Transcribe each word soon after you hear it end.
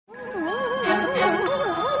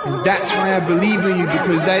And that's why I believe in you,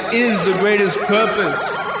 because that is the greatest purpose.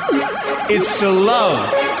 It's to love.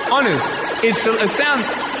 Honest. It sounds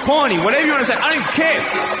corny, whatever you want to say. I don't care.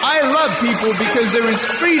 I love people because there is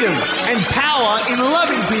freedom and power in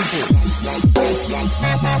loving people.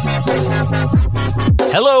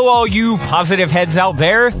 Hello, all you positive heads out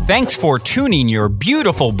there. Thanks for tuning your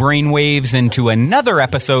beautiful brainwaves into another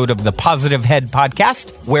episode of the Positive Head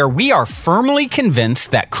Podcast, where we are firmly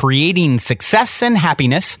convinced that creating success and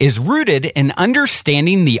happiness is rooted in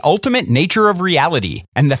understanding the ultimate nature of reality,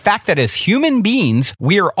 and the fact that as human beings,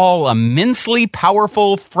 we are all immensely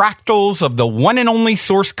powerful fractals of the one and only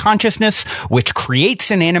source consciousness, which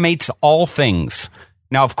creates and animates all things.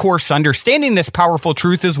 Now, of course, understanding this powerful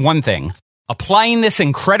truth is one thing. Applying this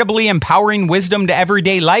incredibly empowering wisdom to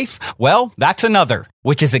everyday life, well, that's another,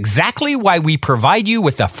 which is exactly why we provide you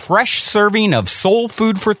with a fresh serving of soul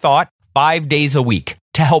food for thought 5 days a week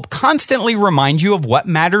to help constantly remind you of what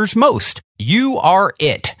matters most. You are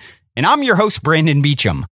it. And I'm your host, Brandon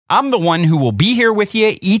Beecham. I'm the one who will be here with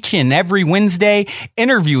you each and every Wednesday,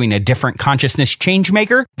 interviewing a different consciousness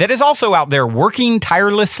changemaker that is also out there working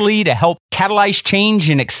tirelessly to help catalyze change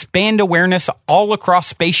and expand awareness all across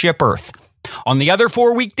Spaceship Earth. On the other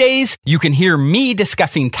 4 weekdays, you can hear me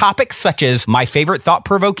discussing topics such as my favorite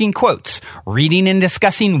thought-provoking quotes, reading and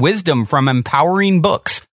discussing wisdom from empowering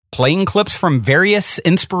books, playing clips from various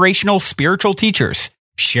inspirational spiritual teachers,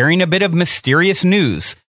 sharing a bit of mysterious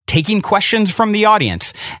news, taking questions from the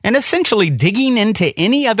audience, and essentially digging into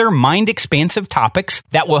any other mind-expansive topics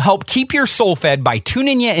that will help keep your soul fed by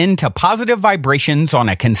tuning you into positive vibrations on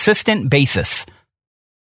a consistent basis.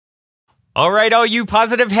 All right, all you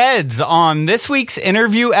positive heads, on this week's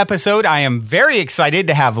interview episode, I am very excited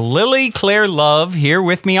to have Lillie Claire Love here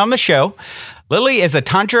with me on the show. Lillie is a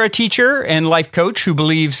Tantra teacher and life coach who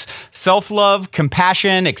believes self-love,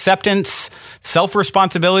 compassion, acceptance,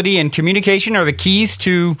 self-responsibility, and communication are the keys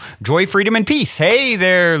to joy, freedom, and peace. Hey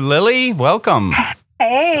there, Lillie. Welcome.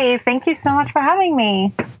 Hey, thank you so much for having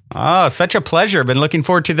me. Oh, such a pleasure. Been looking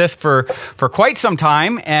forward to this for quite some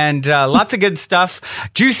time, and lots of good stuff,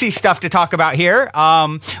 juicy stuff to talk about here.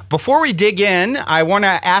 Before we dig in, I want to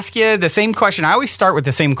ask you the same question. I always start with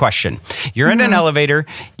the same question. You're in an elevator.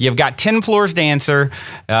 You've got 10 floors to answer.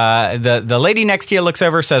 The lady next to you looks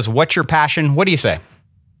over, says, "What's your passion?" What do you say?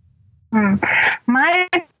 My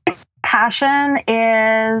passion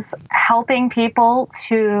is helping people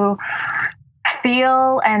to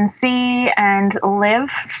feel and see and live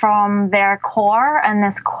from their core, and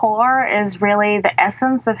this core is really the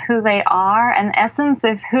essence of who they are, and the essence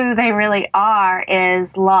of who they really are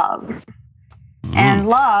is love. And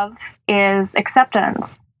love is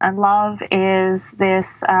acceptance, and love is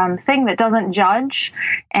this thing that doesn't judge,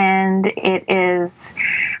 and it is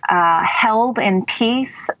held in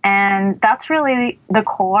peace, and that's really the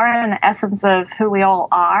core and the essence of who we all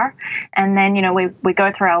are. And then, you know, we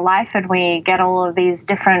go through our life and we get all of these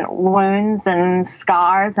different wounds and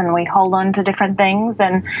scars, and we hold on to different things,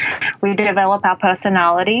 and we develop our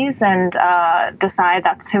personalities and decide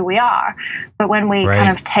that's who we are. But when we kind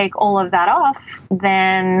of take all of that off,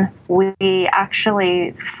 then we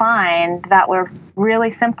actually find that we're really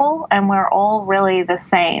simple and we're all really the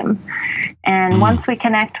same. And once we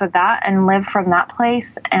connect with that and live from that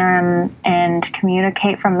place and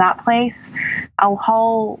communicate from that place, our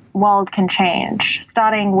whole world can change,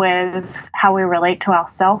 starting with how we relate to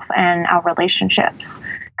ourselves and our relationships,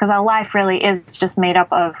 because our life really is just made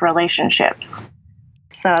up of relationships.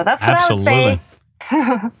 So that's what I would say.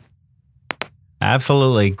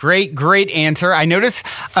 Absolutely. Great answer. I notice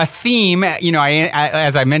a theme. You know,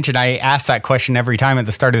 as I mentioned, I ask that question every time at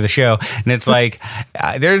the start of the show, and it's like,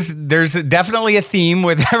 there's definitely a theme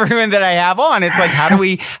with everyone that I have on. It's like, how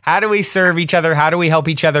do we serve each other? How do we help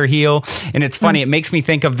each other heal? And it's funny. It makes me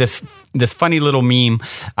think of this funny little meme.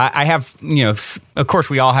 I have, you know, of course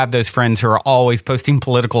we all have those friends who are always posting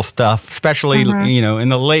political stuff, especially, you know, in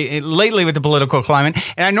the lately with the political climate.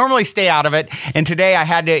 And I normally stay out of it. And today I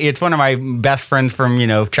had to, it's one of my best friends from, you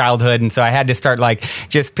know, childhood. And so I had to start like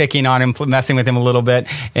just picking on him, messing with him a little bit.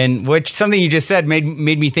 And which something you just said made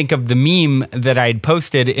me think of the meme that I had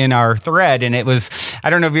posted in our thread. And it was, I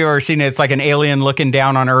don't know if you've ever seen it. It's like an alien looking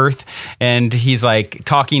down on Earth, and he's like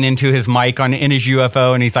talking into his mic in his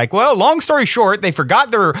UFO. And he's like, well, long story short, they forgot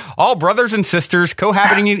they're all brothers and sisters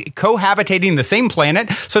cohabitating the same planet.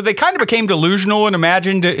 So they kind of became delusional and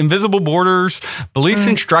imagined invisible borders, beliefs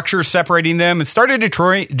and structures separating them, and started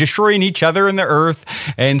destroying each other and the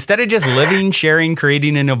Earth, instead of just living, sharing,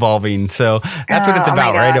 creating, and evolving. So that's what it's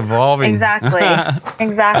about, right? Evolving. Exactly.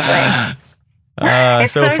 Exactly.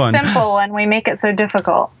 It's so fun. simple, and we make it so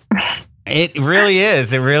difficult. It really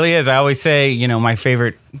is. It really is. I always say, one of my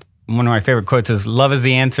favorite quotes is, "Love is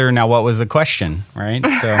the answer. Now, what was the question?" Right?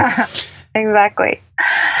 So, exactly.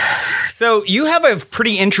 So you have a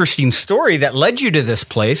pretty interesting story that led you to this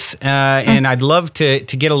place, and I'd love to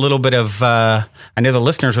get a little bit of. I know the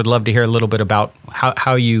listeners would love to hear a little bit about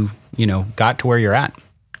how you got to where you're at.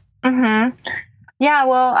 Mm-hmm. Yeah,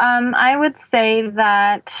 well, I would say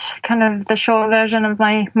that kind of the short version of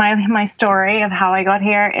my story of how I got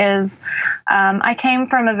here is I came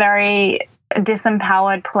from a very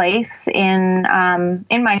disempowered place in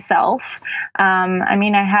myself. I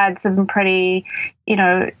mean, I had some pretty,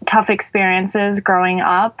 tough experiences growing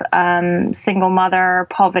up, single mother,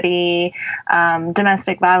 poverty,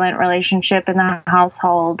 domestic violent relationship in the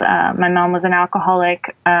household. My mom was an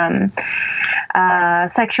alcoholic,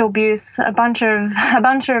 sexual abuse, a bunch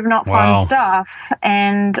of not fun stuff.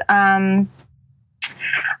 And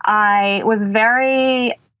I was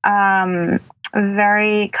very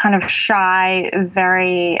kind of shy,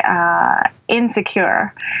 very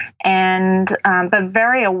insecure, and but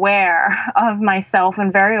very aware of myself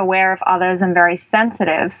and very aware of others and very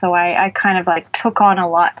sensitive. So I kind of like took on a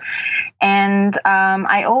lot, and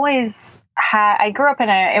I always I grew up in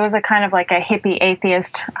it was a kind of like a hippie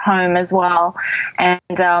atheist home as well, and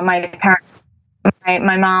my parents.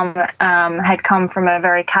 My mom had come from a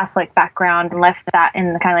very Catholic background and left that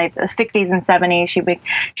in the kind of like the 60s and 70s.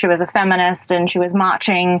 She was a feminist, and she was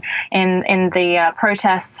marching in the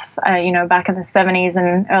protests, back in the 70s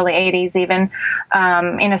and early 80s even,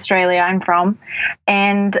 in Australia I'm from.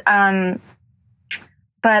 And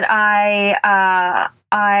but I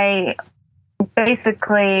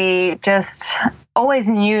basically just always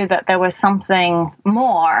knew that there was something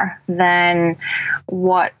more than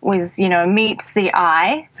what was, meets the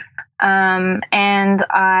eye. And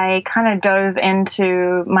I kind of dove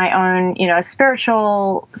into my own,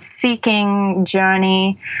 spiritual seeking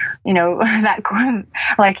journey, that,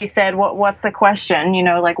 like you said, what's the question,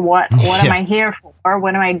 like what am I here for?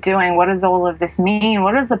 What am I doing? What does all of this mean?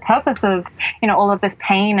 What is the purpose of, all of this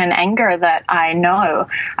pain and anger that I know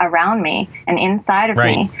around me and inside of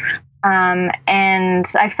me? And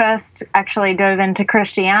I first actually dove into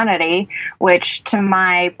Christianity, which to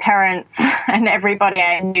my parents and everybody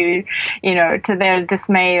I knew, to their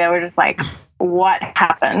dismay, they were just like, what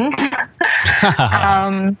happened?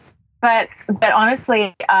 But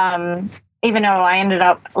honestly, even though I ended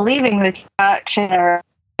up leaving the church, and there were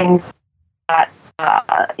things that,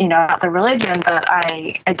 about the religion that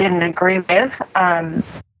I didn't agree with,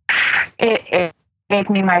 it gave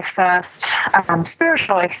me my first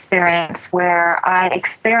spiritual experience, where I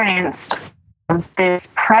experienced this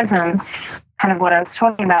presence, kind of what I was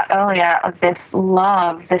talking about earlier, of this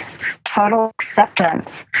love, this total acceptance.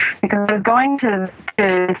 Because I was going to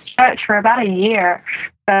church for about a year,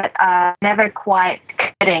 but never quite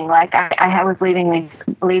quitting. Like I was leading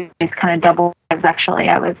these kind of double lives, actually.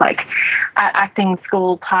 I was like acting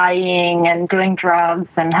school, partying and doing drugs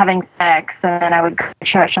and having sex, and then I would go to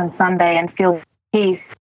church on Sunday and feel peace.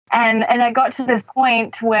 And I got to this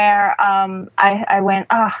point where I went,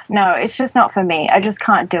 oh, no, it's just not for me. I just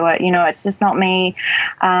can't do it. It's just not me.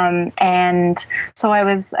 And so I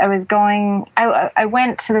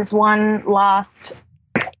went to this one last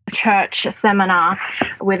church seminar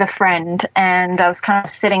with a friend, and I was kind of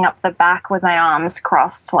sitting up the back with my arms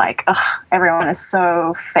crossed, like, ugh, everyone is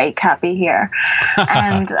so fake happy here.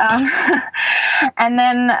 And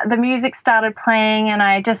then the music started playing, and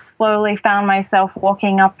I just slowly found myself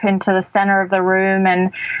walking up into the center of the room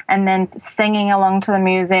and then singing along to the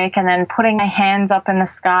music, and then putting my hands up in the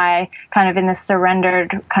sky, kind of in this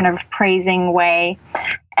surrendered kind of praising way.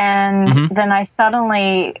 And then I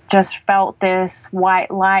suddenly just felt this white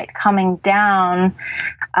light coming down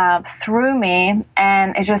through me,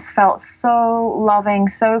 and it just felt so loving,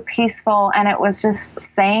 so peaceful. And it was just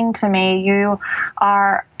saying to me, you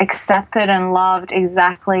are accepted and loved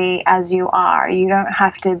exactly as you are. You don't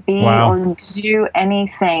have to be or do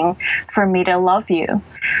anything for me to love you.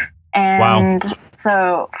 And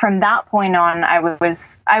so from that point on, I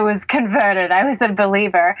was converted. I was a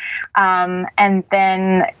believer. And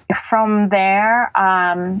then from there,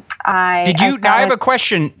 I have a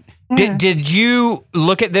question. Did you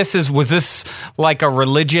look at this was this like a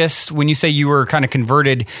religious, when you say you were kind of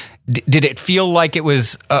converted, did it feel like it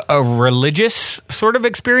was a religious sort of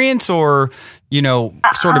experience, or,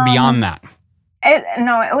 sort of beyond that?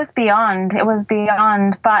 No, it was beyond. It was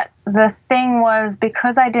beyond. But the thing was,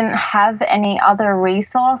 because I didn't have any other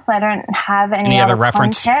resource, I don't have any other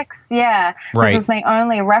reference. Context. Yeah, right. This was my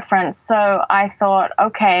only reference. So I thought,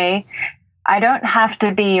 okay, I don't have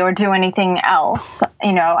to be or do anything else.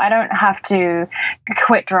 I don't have to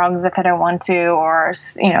quit drugs if I don't want to, or,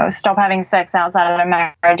 stop having sex outside of a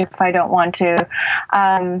marriage if I don't want to.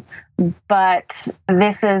 But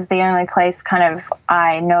this is the only place kind of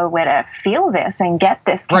I know where to feel this and get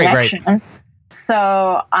this connection. Right.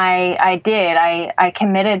 So I did. I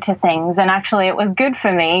committed to things, and actually it was good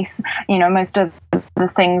for me. Most of the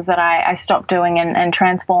things that I stopped doing and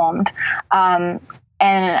transformed.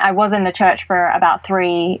 And I was in the church for about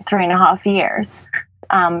 3.5 years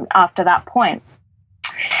after that point.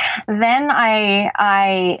 Then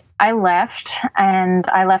I left, and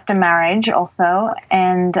I left a marriage also,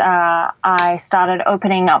 and I started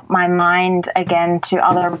opening up my mind again to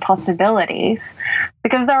other possibilities,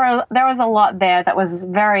 because there was a lot there that was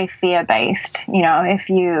very fear-based. If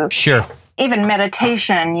you even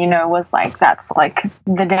meditation, was like, that's like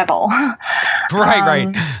the devil.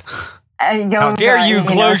 Right. Yoga, how dare you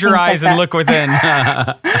close your eyes and look within.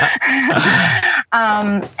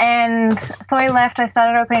 And so I left. I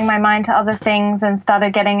started opening my mind to other things and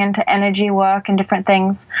started getting into energy work and different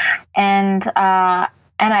things. And I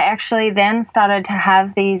actually then started to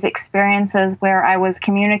have these experiences where I was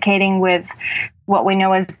communicating with what we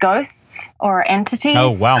know as ghosts or entities.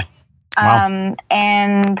 Oh, wow.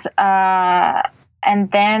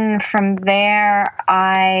 And then from there,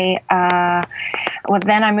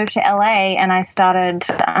 then I moved to LA, and I started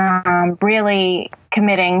really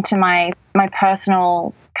committing to my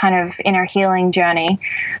personal kind of inner healing journey,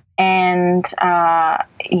 and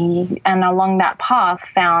along that path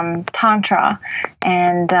found Tantra,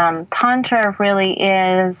 and Tantra really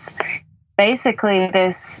is basically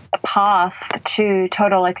this path to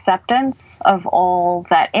total acceptance of all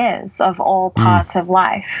that is, of all parts of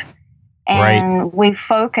life. And we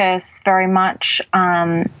focus very much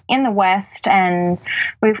in the West, and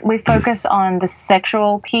we focus on the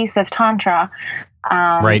sexual piece of Tantra,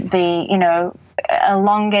 the,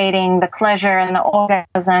 elongating the pleasure and the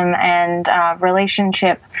orgasm and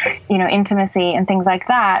relationship, intimacy and things like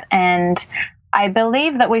that. And I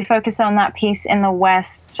believe that we focus on that piece in the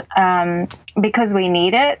West because we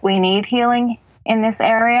need it. We need healing in this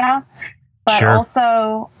area. But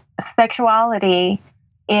also sexuality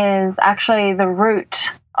is actually the root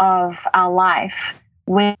of our life.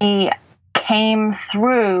 We came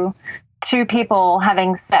through two people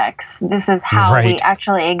having sex. This is how we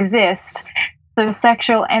actually exist. So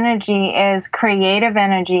sexual energy is creative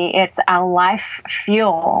energy. It's our life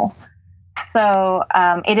fuel. So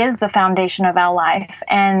it is the foundation of our life.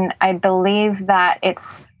 And I believe that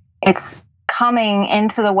it's coming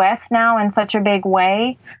into the West now in such a big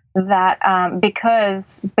way, that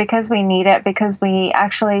because we need it, because we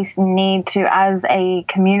actually need to, as a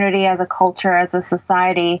community, as a culture, as a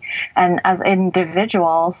society, and as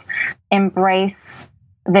individuals, embrace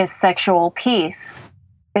this sexual piece.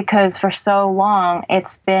 Because for so long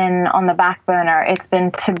it's been on the back burner, it's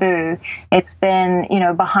been taboo, it's been,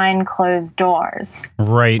 behind closed doors.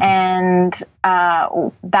 Right. And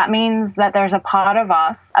that means that there's a part of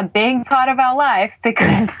us, a big part of our life,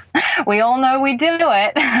 because we all know we do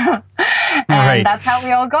it, and that's how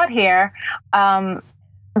we all got here.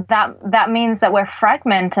 That means that we're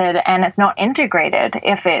fragmented and it's not integrated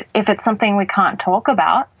if it's something we can't talk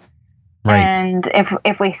about. Right. And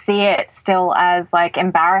if we see it still as like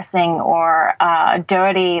embarrassing or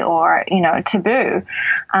dirty or taboo,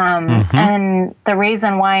 and the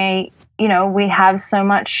reason why we have so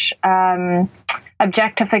much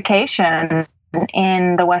objectification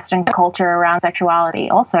in the Western culture around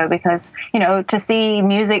sexuality, also because to see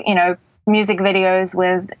music videos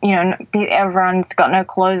with everyone's got no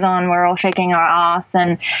clothes on, we're all shaking our ass,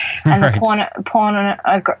 and the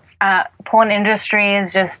porn industry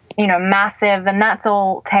is just massive, and that's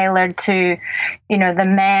all tailored to the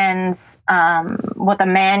man's what the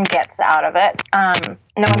man gets out of it.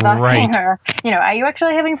 No one's asking her, are you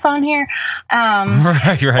actually having fun here?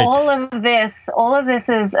 All of this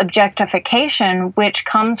is objectification, which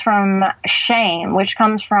comes from shame, which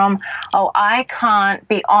comes from, I can't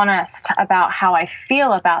be honest about how I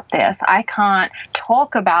feel about this. I can't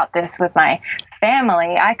talk about this with my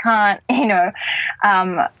family. I can't,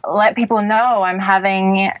 let people know I'm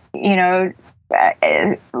having,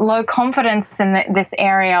 low confidence in this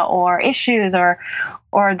area, or issues, or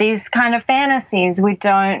these kind of fantasies. We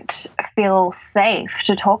don't feel safe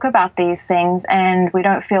to talk about these things, and we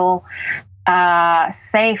don't feel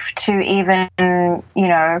safe to even,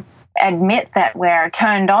 admit that we're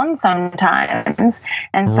turned on sometimes.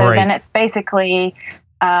 And so then it's basically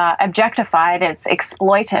objectified, it's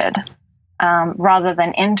exploited, rather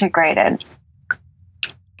than integrated.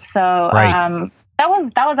 So that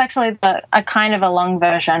was actually a kind of a long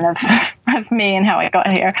version of of me and how I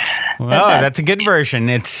got here. Well, that's a good version.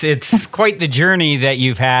 It's quite the journey that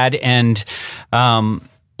you've had. And,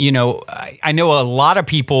 you know, I know a lot of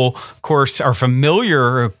people, of course, are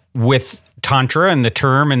familiar with Tantra and the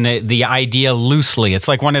term and the idea loosely. It's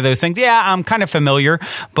like one of those things. Yeah, I'm kind of familiar,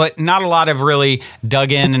 but not a lot have really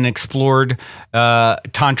dug in and explored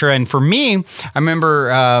Tantra. And for me, I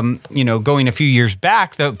remember, you know, going a few years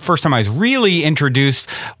back, the first time I was really introduced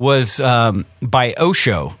was by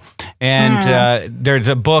Osho. And there's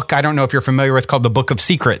a book, I don't know if you're familiar with, called The Book of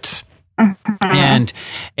Secrets. And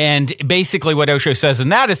basically what Osho says in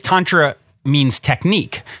that is Tantra means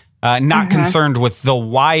technique. Not concerned with the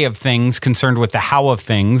why of things, concerned with the how of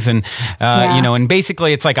things. And, you know, and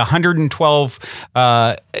basically it's like 112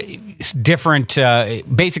 different,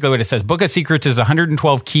 basically what it says, Book of Secrets is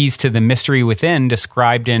 112 keys to the mystery within,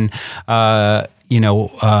 described in, you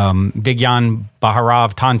know, Vigyan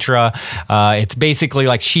Bhairav Tantra. It's basically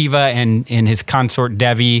like Shiva and his consort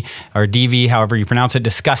Devi, or Devi, however you pronounce it,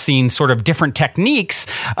 discussing sort of different techniques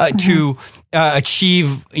to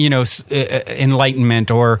achieve, you know,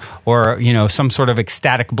 enlightenment or, you know, some sort of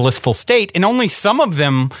ecstatic, blissful state. And only some of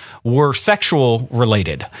them were sexual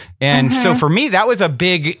related. And so for me, that was a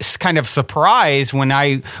big kind of surprise when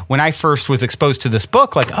I first was exposed to this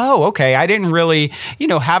book, like, oh, okay, I didn't really, you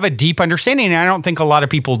know, have a deep understanding. And I don't think a lot of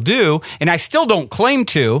people do. And I still don't claim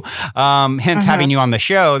to, hence having you on the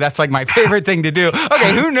show. That's like my favorite thing to do.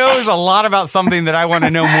 Okay, who knows a lot about something that I want to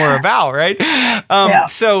know more about, right?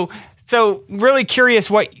 So really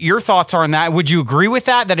curious what your thoughts are on that. Would you agree with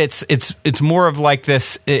that? That it's more of like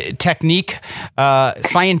this technique,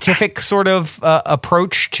 scientific sort of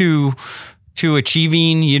approach to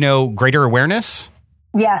achieving, you know, greater awareness?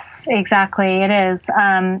 Yes, exactly. It is.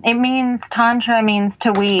 It means Tantra means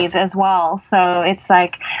to weave as well. So it's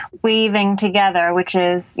like weaving together, which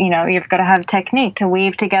is, you know, you've got to have technique to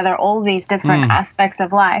weave together all these different aspects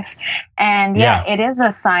of life. And it is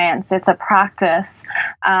a science. It's a practice,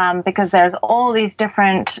 because there's all these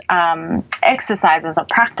different exercises or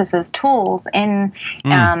practices, tools in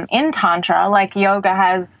Tantra. Like yoga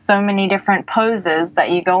has so many different poses that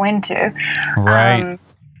you go into. Right.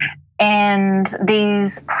 And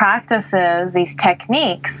these practices, these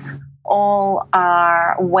techniques, all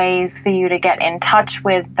are ways for you to get in touch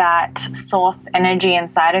with that source energy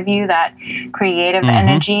inside of you, that creative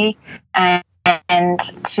energy, and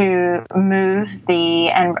to move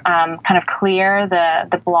and kind of clear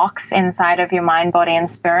the blocks inside of your mind, body, and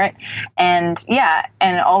spirit. And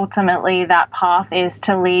ultimately that path is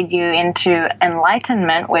to lead you into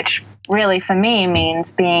enlightenment, which really for me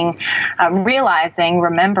means being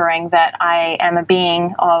remembering that I am a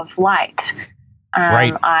being of light.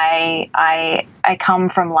 Right. I come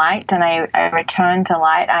from light and I return to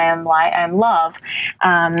light. I am light. I am love.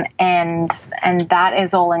 And that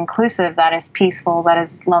is all inclusive. That is peaceful. That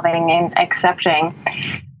is loving and accepting.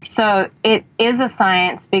 So it is a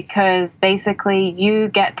science because basically you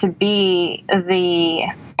get to be the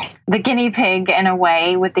guinea pig in a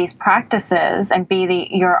way with these practices and be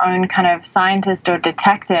your own kind of scientist or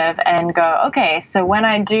detective and go, okay, so when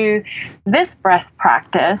I do this breath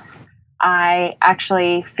practice, I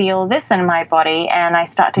actually feel this in my body and I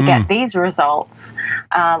start to get these results.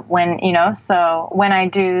 So when I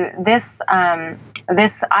do this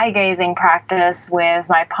eye gazing practice with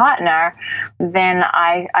my partner, then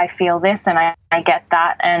I feel this and I get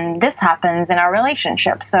that, and this happens in our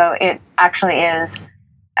relationship. So it actually is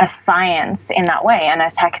a science in that way and a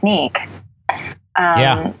technique.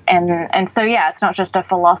 And so, it's not just a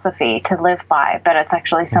philosophy to live by, but it's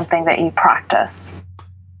actually something that you practice.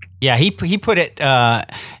 Yeah, he put it,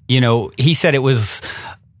 he said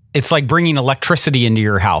it's like bringing electricity into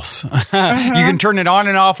your house. You can turn it on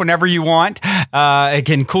and off whenever you want. It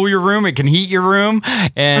can cool your room. It can heat your room.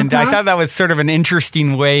 And I thought that was sort of an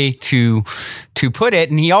interesting way to put it.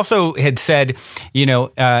 And he also had said, in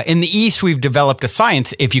the East, we've developed a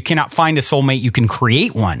science. If you cannot find a soulmate, you can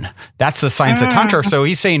create one. That's the science of Tantra. So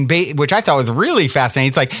he's saying, which I thought was really fascinating.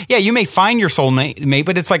 It's like, yeah, you may find your soulmate,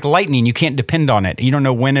 but it's like lightning. You can't depend on it. You don't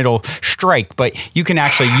know when it'll strike, but you can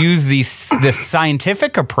actually use this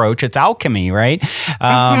scientific approach. It's alchemy, right?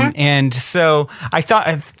 And so I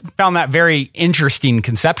found that very interesting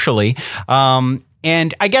conceptually.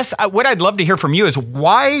 And I guess what I'd love to hear from you is,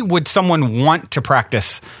 why would someone want to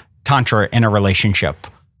practice Tantra in a relationship?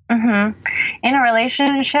 In a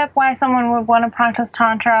relationship, why someone would want to practice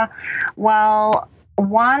Tantra? Well,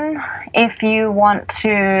 one, if you want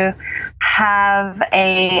to have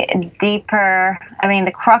a deeper,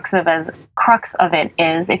 the crux of it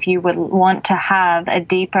is if you would want to have a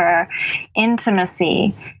deeper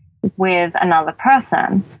intimacy with another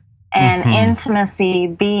person. and intimacy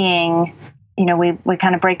being, we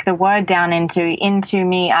kind of break the word down into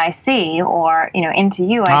me I see, or into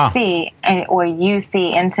you I see, or you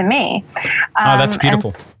see into me. That's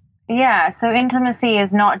beautiful. So intimacy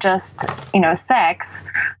is not just sex,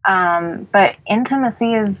 but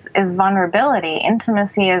intimacy is vulnerability.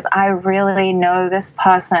 Intimacy is, I really know this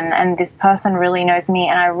person, and this person really knows me,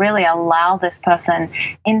 and I really allow this person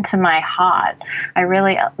into my heart.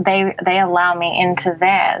 They allow me into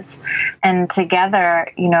theirs, and together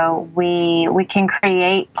we can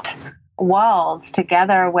create worlds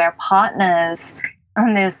together. We're partners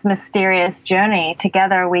on this mysterious journey.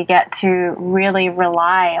 Together we get to really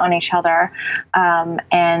rely on each other,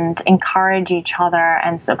 and encourage each other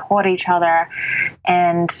and support each other,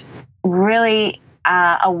 and really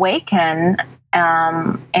awaken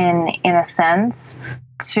in a sense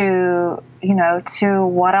to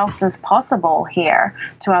what else is possible here,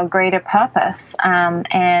 to our greater purpose,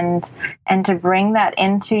 and to bring that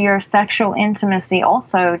into your sexual intimacy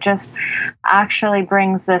also just actually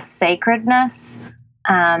brings this sacredness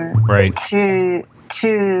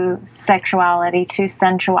to sexuality, to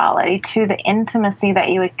sensuality, to the intimacy that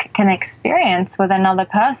you can experience with another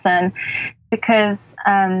person. Because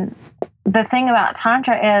the thing about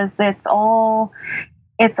Tantra is it's all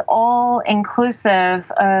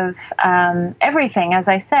inclusive of everything. As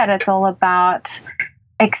I said, it's all about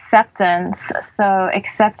acceptance. So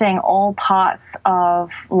accepting all parts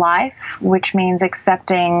of life, which means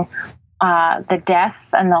accepting the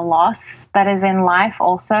death and the loss that is in life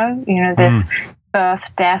also, this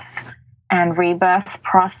birth, death, and rebirth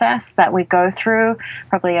process that we go through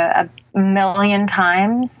probably a million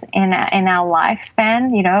times in our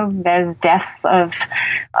lifespan. There's deaths of,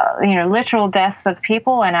 literal deaths of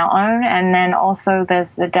people and our own, and then also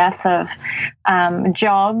there's the death of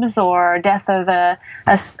jobs, or death of a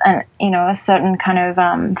certain kind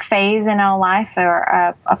of phase in our life, or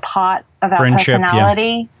a part of our friendship,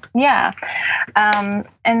 personality. Yeah.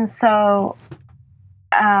 And so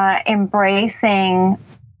embracing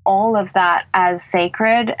all of that as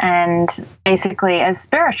sacred and basically as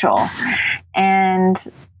spiritual. And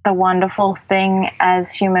the wonderful thing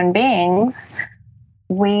as human beings,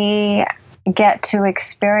 we get to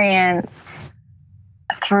experience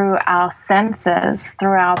through our senses,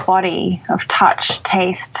 through our body of touch,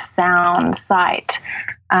 taste, sound, sight.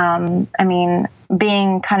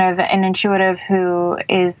 Being kind of an intuitive who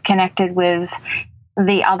is connected with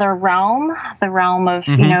the other realm, the realm of,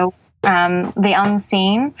 the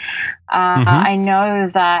unseen. I know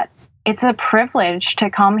that it's a privilege to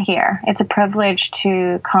come here. It's a privilege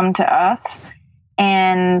to come to Earth.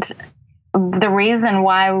 And the reason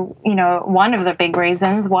why, one of the big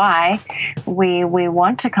reasons why we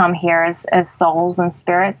want to come here as souls and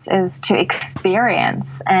spirits is to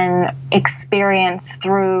experience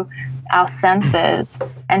through our senses,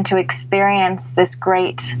 and to experience this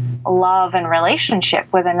great love and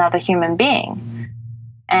relationship with another human being.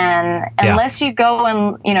 And unless you go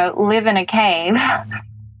and, live in a cave,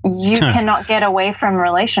 you cannot get away from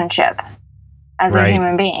relationship as a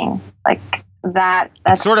human being. Like that.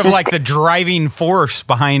 That's sort of like the driving force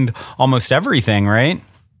behind almost everything, right?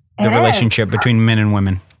 The relationship between men and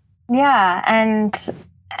women. Yeah.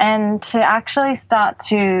 And to actually start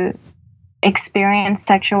to experience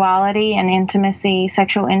sexuality and intimacy,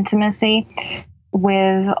 sexual intimacy,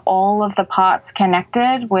 with all of the parts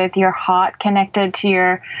connected, with your heart connected to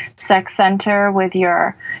your sex center, with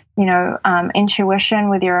your, intuition,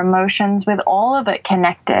 with your emotions, with all of it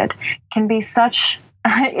connected, can be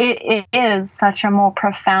it is such a more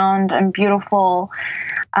profound and beautiful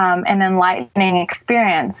and enlightening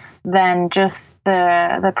experience than just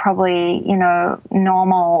the probably,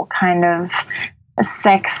 normal kind of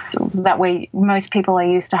sex that most people are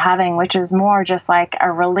used to having, which is more just like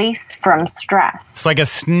a release from stress. It's like a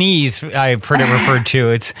sneeze. I've heard it referred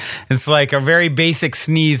to. It's like a very basic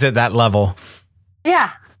sneeze at that level.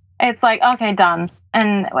 Yeah. It's like, okay, done.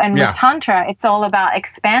 And with Tantra, it's all about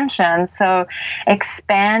expansion. So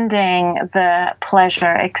expanding the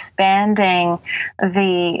pleasure, expanding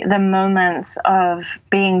the moments of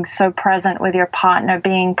being so present with your partner,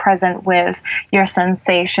 being present with your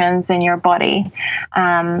sensations in your body,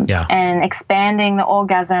 and expanding the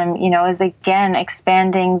orgasm, is again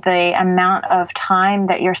expanding the amount of time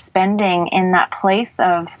that you're spending in that place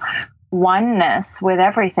of oneness with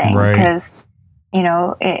everything. Right. Because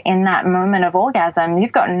in that moment of orgasm,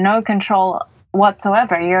 you've got no control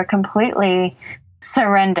whatsoever. You're completely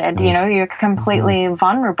surrendered, you're completely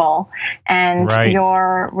vulnerable, and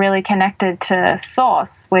you're really connected to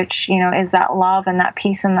source, which, is that love and that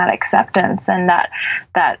peace and that acceptance and that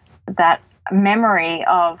memory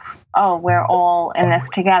of, oh, we're all in this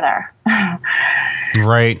together.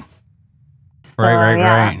 Right. So,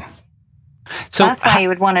 Right. So that's why you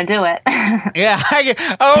would want to do it. Yeah.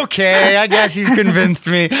 Okay. I guess you've convinced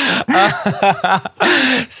me.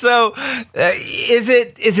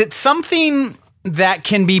 Is it something that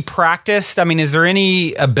can be practiced? I mean, is there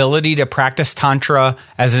any ability to practice Tantra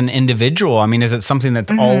as an individual? I mean, is it something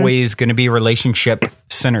that's always going to be relationship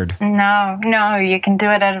centered? No, you can do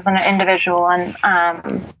it as an individual, and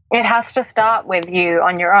it has to start with you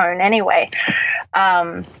on your own anyway.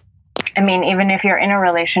 I mean, even if you're in a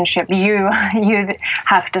relationship, you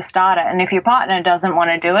have to start it. And if your partner doesn't want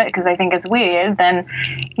to do it because they think it's weird, then,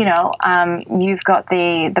 you've got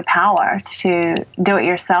the power to do it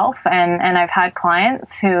yourself. And I've had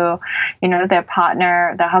clients who, their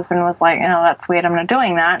husband was like, that's weird, I'm not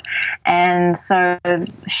doing that. And so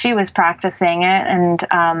she was practicing it,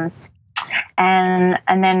 and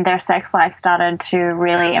then their sex life started to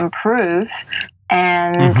really improve.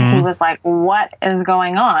 And he was like, what is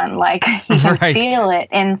going on? Like, he can feel it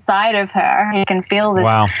inside of her. He can feel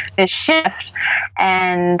this shift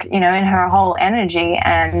and, in her whole energy.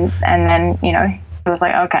 And then, he was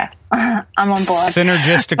like, okay, I'm on board.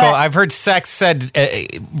 Synergistical. I've heard sex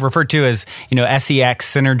referred to as,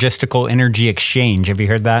 SEX, synergistical energy exchange. Have you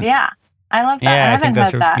heard that? Yeah. I love that. Yeah, I haven't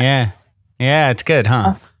heard that. Yeah. Yeah, it's good,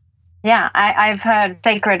 huh? Yeah, I've heard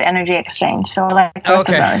sacred energy exchange. So I like both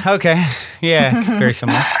of those. Okay. Yeah, very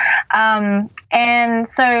similar. And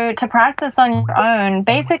so to practice on your own,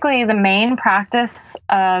 basically the main practice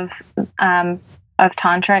of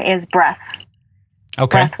Tantra is breath.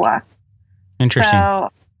 Okay. Breath work. Interesting. So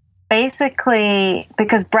basically,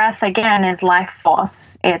 because breath, again, is life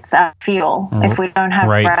force. It's fuel. If we don't have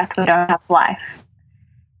breath, we don't have life.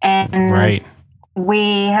 And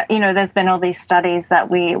we, there's been all these studies that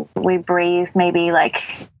we breathe maybe like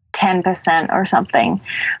 10% or something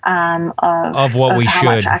of what we should.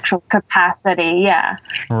 Much actual capacity. Yeah.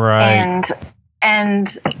 Right.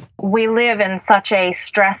 And we live in such a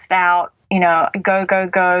stressed out, go,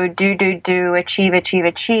 do,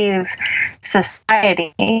 achieve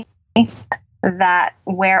society that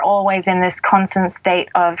we're always in this constant state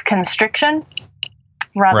of constriction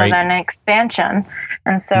rather than expansion.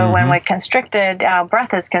 And so when we're constricted, our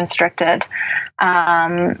breath is constricted.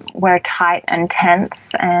 We're tight and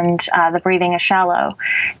tense, and the breathing is shallow.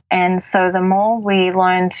 And so the more we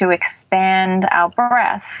learn to expand our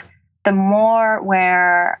breath, the more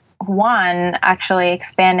we're actually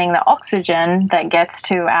expanding the oxygen that gets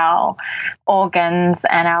to our organs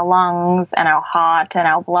and our lungs and our heart and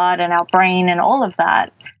our blood and our brain and all of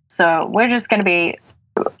that. So we're just going to be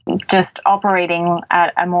just operating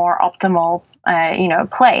at a more optimal,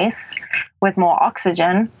 place with more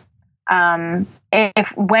oxygen.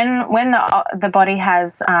 If when the body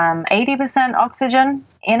has 80% oxygen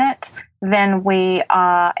in it, then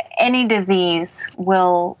any disease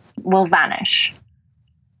will vanish.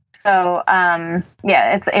 So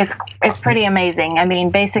it's pretty amazing. I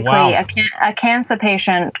mean, basically, a cancer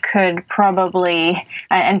patient could probably,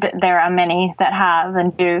 and there are many that have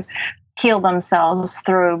and do, heal themselves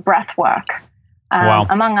through breath work,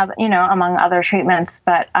 among other treatments.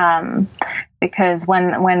 But because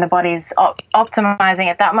when the body's optimizing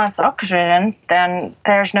at that much oxygen, then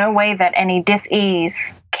there's no way that any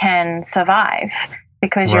dis-ease can survive,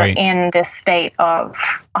 because you're in this state of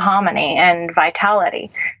harmony and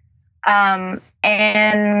vitality.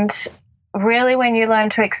 And really, when you learn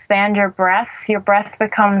to expand your breath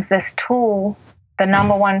becomes this tool, the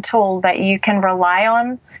number one tool that you can rely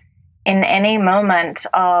on in any moment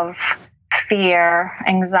of fear,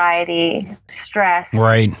 anxiety, stress.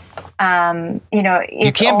 Right.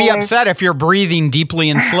 You can't be upset if you're breathing deeply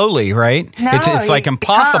and slowly, right? No, it's like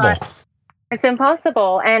impossible. It's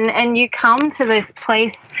impossible. And you come to this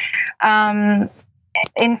place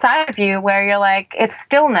inside of you where you're like, it's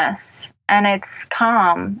stillness and it's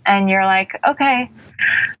calm. And you're like, okay,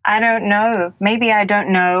 I don't know. Maybe I don't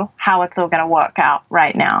know how it's all going to work out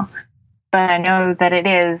right now, but I know that it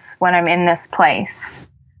is when I'm in this place.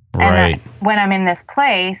 Right. And when I'm in this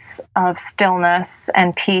place of stillness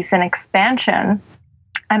and peace and expansion,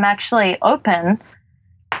 I'm actually open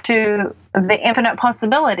to the infinite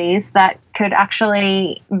possibilities that could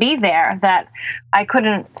actually be there that I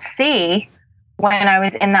couldn't see when I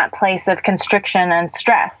was in that place of constriction and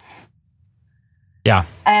stress. Yeah.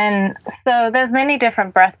 And so there's many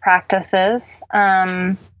different breath practices.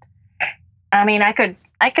 I mean, I could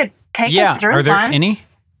take us through one. Are there any?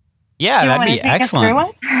 Yeah, that'd be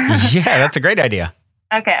excellent. Yeah, that's a great idea.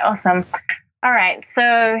 Okay, awesome. All right,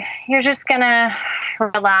 so you're just going to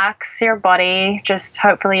relax your body. Just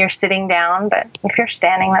hopefully you're sitting down, but if you're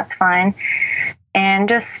standing, that's fine. And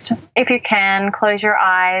just, if you can, close your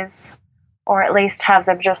eyes, or at least have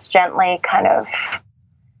them just gently kind of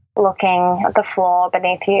looking at the floor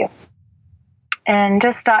beneath you. And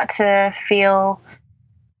just start to feel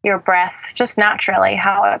your breath just naturally,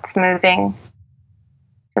 how it's moving.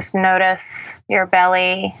 Just notice your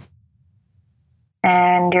belly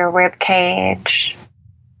and your rib cage.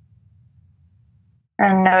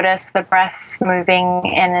 And notice the breath moving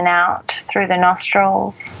in and out through the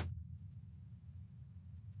nostrils.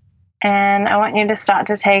 And I want you to start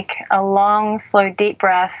to take a long, slow, deep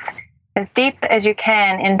breath, as deep as you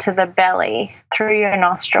can into the belly through your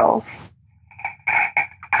nostrils.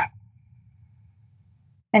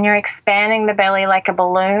 And you're expanding the belly like a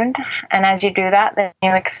balloon. And as you do that, then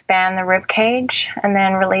you expand the rib cage and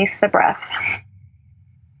then release the breath.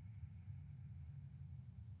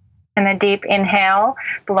 And a deep inhale,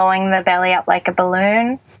 blowing the belly up like a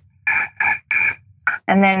balloon.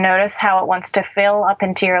 And then notice how it wants to fill up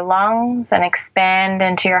into your lungs and expand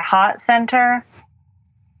into your heart center.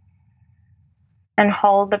 And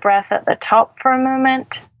hold the breath at the top for a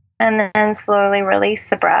moment. And then slowly release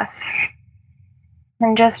the breath.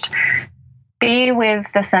 And just be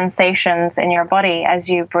with the sensations in your body as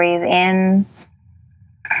you breathe in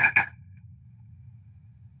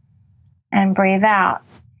and breathe out.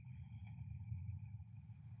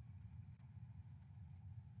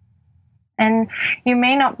 And you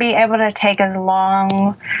may not be able to take as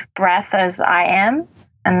long breath as I am,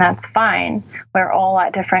 and that's fine. We're all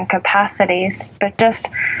at different capacities, but just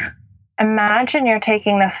imagine you're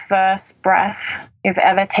taking the first breath you've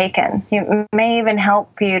ever taken. It may even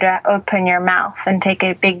help you to open your mouth and take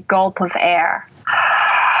a big gulp of air.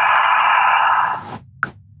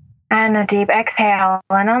 And a deep exhale.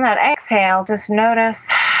 And on that exhale, just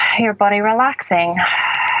notice your body relaxing.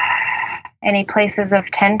 Any places of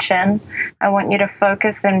tension, I want you to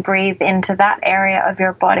focus and breathe into that area of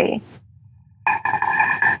your body.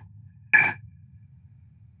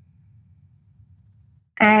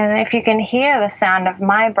 And if you can hear the sound of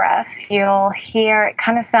my breath, you'll hear it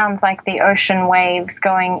kind of sounds like the ocean waves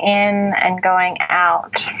going in and going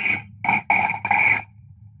out.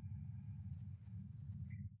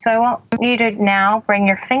 So I want you to now bring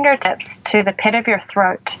your fingertips to the pit of your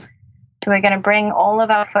throat. So we're going to bring all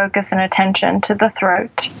of our focus and attention to the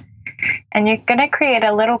throat. And you're going to create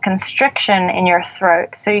a little constriction in your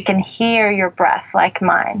throat so you can hear your breath like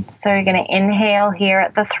mine. So you're going to inhale here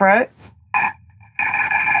at the throat.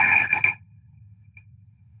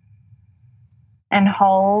 And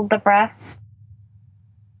hold the breath.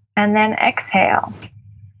 And then exhale.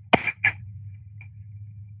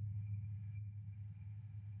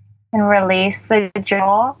 And release the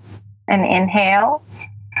jaw and inhale.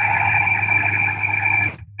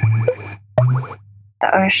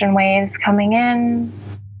 The ocean waves coming in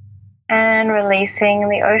and releasing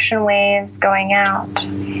the ocean waves going out.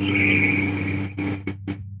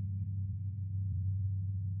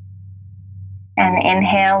 And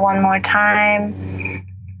inhale one more time.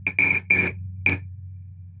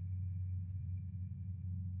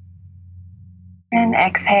 And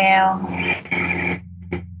exhale.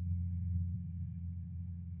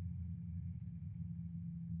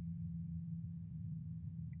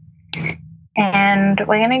 And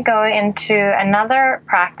we're going to go into another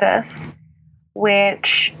practice,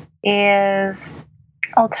 which is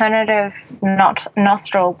alternative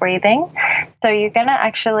nostril breathing. So you're going to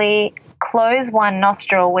actually close one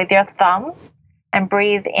nostril with your thumb and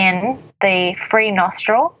breathe in the free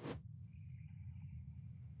nostril.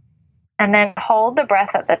 And then hold the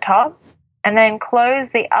breath at the top. And then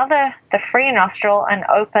close the free nostril and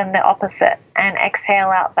open the opposite and exhale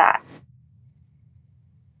out that.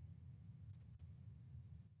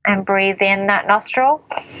 And breathe in that nostril.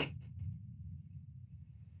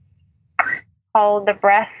 Hold the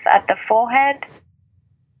breath at the forehead.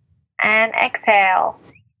 And exhale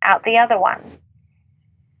out the other one.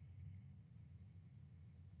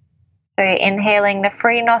 So you're inhaling the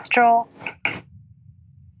free nostril.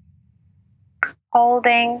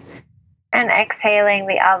 Holding and exhaling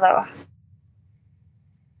the other.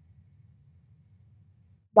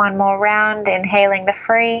 One more round, inhaling the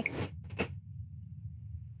free.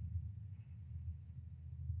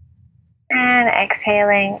 And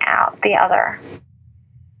exhaling out the other.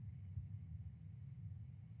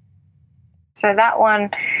 So that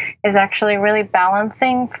one is actually really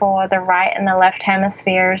balancing for the right and the left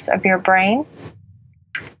hemispheres of your brain.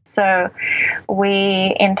 So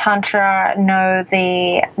we in Tantra know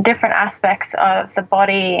the different aspects of the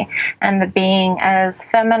body and the being as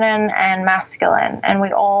feminine and masculine. And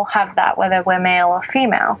we all have that, whether we're male or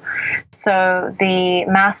female. So the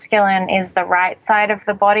masculine is the right side of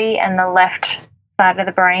the body and the left side of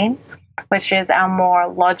the brain, which is our more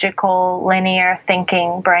logical, linear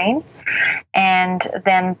thinking brain. And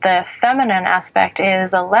then the feminine aspect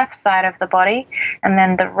is the left side of the body and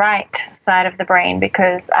then the right side of the brain,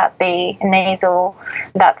 because at the nasal,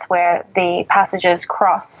 that's where the passages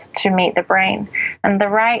cross to meet the brain. And the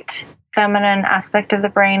right feminine aspect of the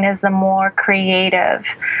brain is the more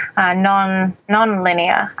creative,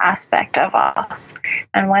 non-linear aspect of us.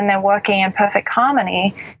 And when they're working in perfect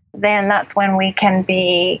harmony, then that's when we can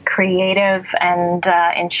be creative and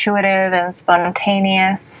intuitive and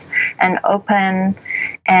spontaneous and open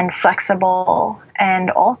and flexible,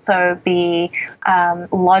 and also be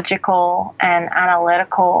logical and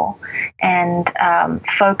analytical and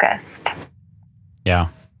focused. Yeah.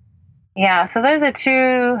 Yeah, so those are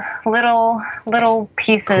two little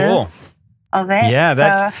pieces of it.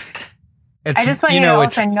 Yeah, I just want you to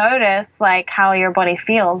also notice like how your body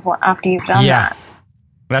feels after you've done that.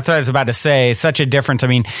 That's what I was about to say. Such a difference. I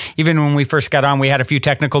mean, even when we first got on, we had a few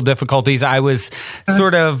technical difficulties. I was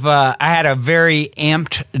sort of, I had a very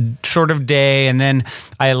amped sort of day. And then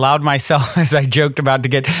I allowed myself, as I joked about, to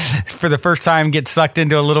get, for the first time, get sucked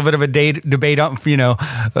into a little bit of a debate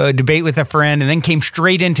with a friend, and then came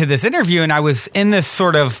straight into this interview. And I was in this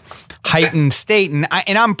sort of heightened state. And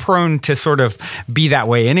I'm prone to sort of be that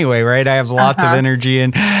way anyway, right? I have lots of energy.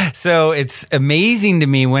 And so it's amazing to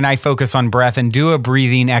me when I focus on breath and do a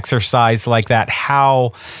breathing exercise like that,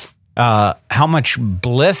 how much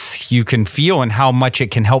bliss you can feel and how much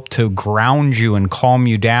it can help to ground you and calm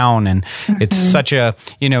you down. And it's such a,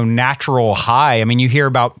 natural high. I mean, you hear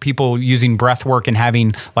about people using breath work and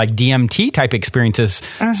having like DMT type experiences.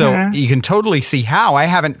 So you can totally see how. I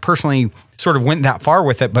haven't personally sort of went that far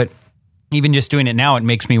with it, but even just doing it now, it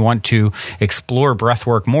makes me want to explore breath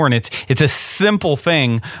work more. And it's a simple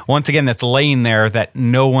thing, once again, that's laying there that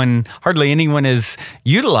hardly anyone is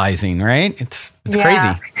utilizing, right? It's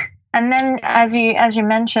crazy. And then as you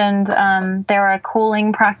mentioned, there are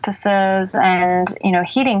cooling practices and,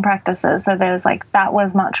 heating practices. So there's that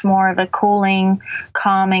was much more of a cooling,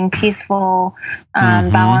 calming, peaceful,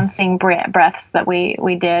 balancing breaths that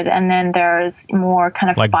we did. And then there's more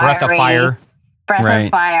kind of like fiery, breath of fire. Breath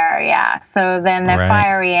of fire, yeah. So then they're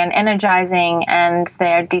fiery and energizing, and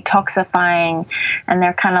they're detoxifying, and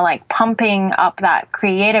they're kind of like pumping up that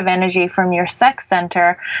creative energy from your sex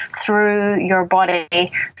center through your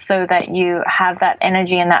body so that you have that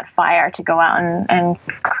energy and that fire to go out and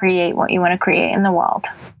create what you want to create in the world.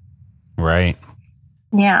 Right.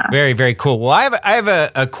 Yeah. Very, very cool. Well, I have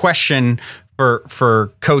a question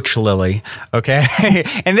for Coach Lillie, okay?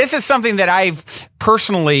 And this is something that I've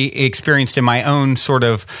personally experienced in my own sort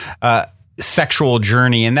of sexual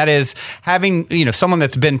journey, and that is having, someone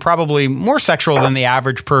that's been probably more sexual than the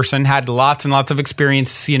average person, had lots and lots of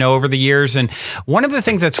experience, over the years. And one of the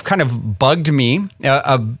things that's kind of bugged me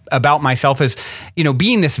about myself is,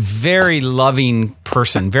 being this very loving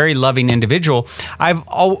person, very loving individual. I've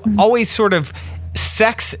always sort of,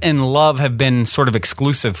 sex and love have been sort of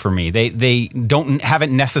exclusive for me. They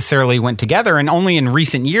haven't necessarily went together. And only in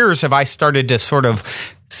recent years have I started to sort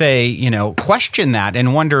of say, question that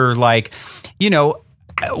and wonder,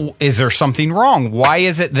 is there something wrong? Why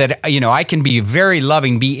is it that, I can be very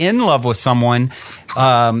loving, be in love with someone,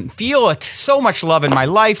 feel so much love in my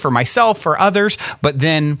life for myself, for others, but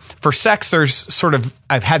then for sex, there's sort of,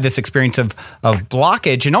 I've had this experience of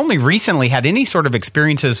blockage, and only recently had any sort of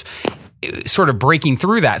experiences sort of breaking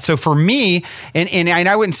through that. So for me, and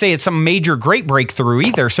I wouldn't say it's some major great breakthrough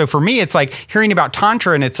either. So for me, it's like hearing about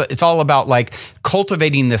Tantra, and it's all about like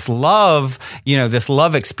cultivating this love, this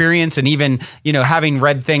love experience. And even, having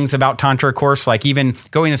read things about Tantra, of course, like even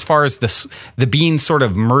going as far as the being sort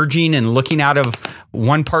of merging and looking out of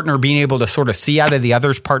one partner, being able to sort of see out of the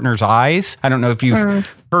other's partner's eyes. I don't know if you've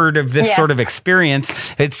heard of this sort of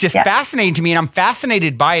experience. It's just fascinating to me, and I'm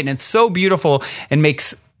fascinated by it. And it's so beautiful and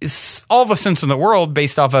makes all the sense in the world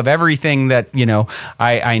based off of everything that,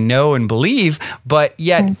 I know and believe. But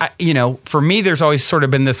yet, for me, there's always sort of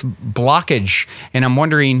been this blockage. And I'm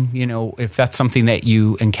wondering, if that's something that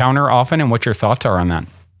you encounter often and what your thoughts are on that.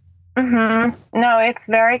 No, it's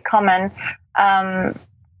very common. Kind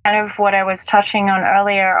of what I was touching on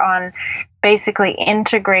earlier on basically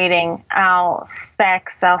integrating our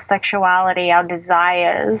sex, our sexuality, our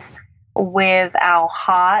desires with our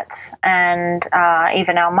heart and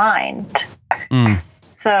even our mind.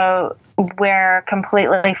 so we're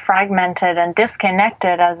completely fragmented and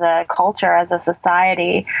disconnected as a culture, as a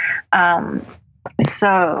society.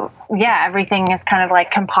 So yeah, everything is kind of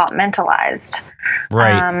like compartmentalized.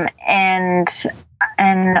 Right.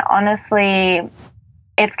 And honestly,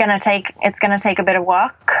 it's going to take a bit of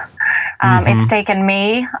work. It's taken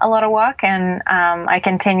me a lot of work, and I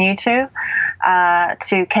continue to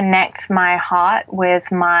connect my heart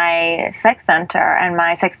with my sex center and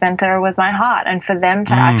my sex center with my heart, and for them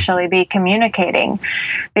to actually be communicating,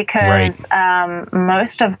 because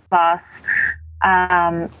most of us,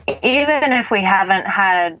 even if we haven't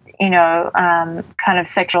had, kind of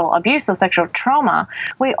sexual abuse or sexual trauma,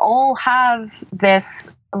 we all have this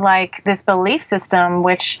belief system,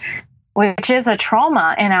 which is a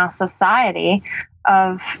trauma in our society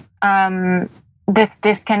of this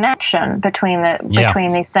disconnection between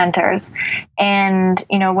these centers. And,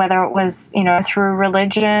 whether it was, through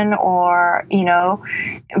religion or,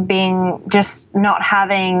 being just not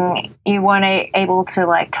having, you weren't able to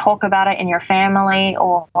like talk about it in your family,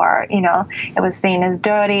 or it was seen as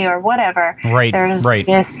dirty or whatever. Right.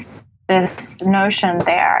 There's this notion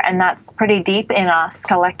there, and that's pretty deep in us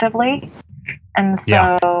collectively. And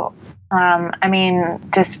so,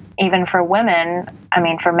 just even for women,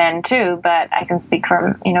 for men too, but I can speak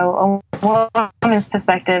from, a woman's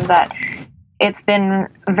perspective, that it's been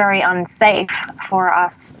very unsafe for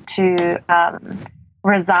us to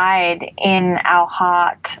reside in our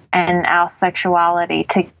heart and our sexuality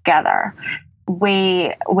together.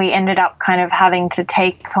 We ended up kind of having to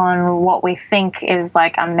take on what we think is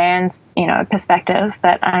like a man's, perspective,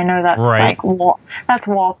 but I know that's that's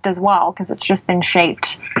warped as well, because it's just been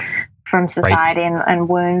shaped from society and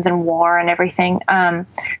wounds and war and everything.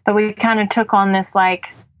 But we kind of took on this I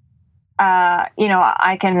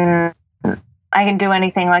can do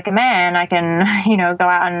anything like a man. I can, go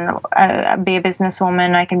out and be a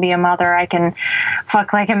businesswoman. I can be a mother. I can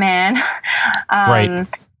fuck like a man.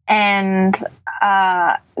 And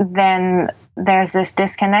then there's this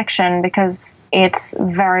disconnection, because it's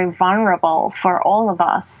very vulnerable for all of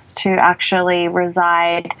us to actually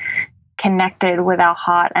reside connected with our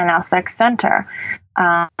heart and our sex center,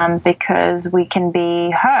 because we can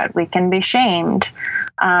be hurt, we can be shamed.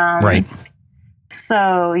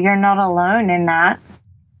 So you're not alone in that.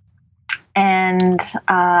 And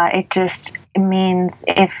it just means,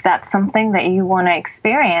 if that's something that you want to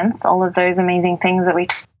experience, all of those amazing things that we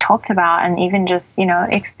talked about, and even just,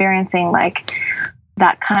 experiencing like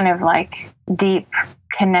that kind of like deep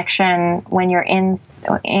connection when you're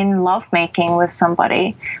in lovemaking with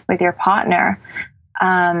somebody, with your partner,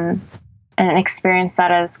 and experience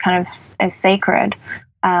that as kind of as sacred,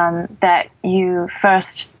 that you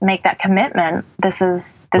first make that commitment. This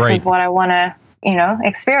is what I want to,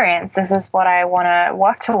 experience. This is what I want to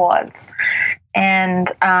work towards.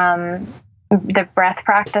 And the breath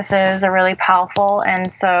practices are really powerful.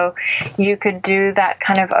 And so you could do that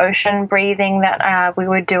kind of ocean breathing that we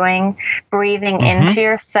were doing, breathing into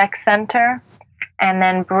your sex center, and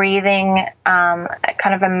then breathing,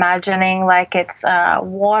 kind of imagining like it's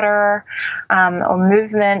water or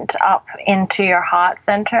movement up into your heart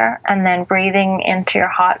center, and then breathing into your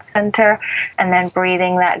heart center, and then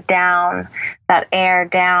breathing that air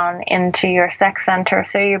down into your sex center.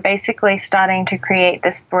 So you're basically starting to create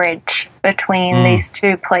this bridge between these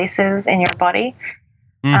two places in your body.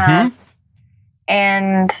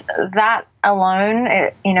 And that alone,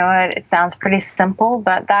 it sounds pretty simple,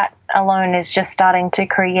 but that alone is just starting to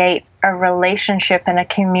create a relationship and a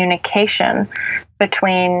communication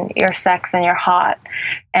between your sex and your heart,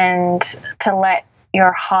 and to let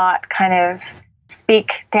your heart kind of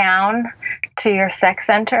speak down to your sex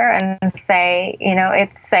center and say,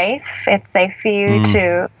 it's safe. It's safe for you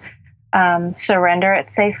to surrender.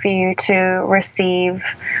 It's safe for you to receive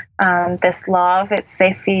this love. It's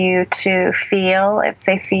safe for you to feel. It's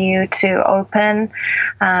safe for you to open,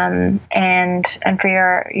 and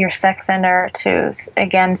for your sex center to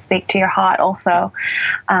again speak to your heart also,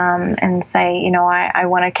 and say, I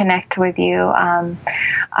want to connect with you.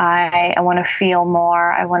 I want to feel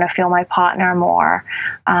more. I want to feel my partner more.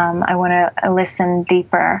 I want to listen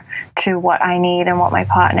deeper to what I need and what my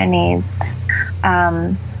partner needs.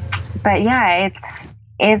 But yeah,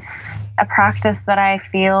 it's a practice that I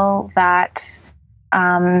feel that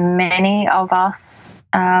many of us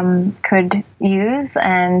could use,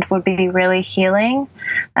 and would be really healing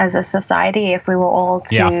as a society if we were all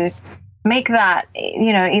to make that,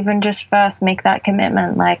 even just first make that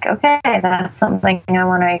commitment. Like, okay, that's something I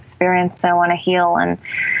want to experience. I want to heal, and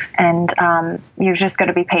you've just got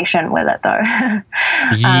to be patient with it, though.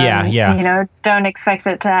 Don't expect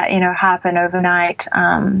it to, happen overnight.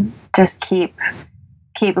 Just keep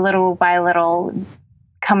keep little by little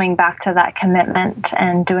coming back to that commitment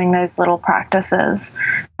and doing those little practices.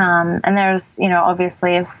 And there's,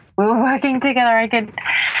 obviously if we were working together, I could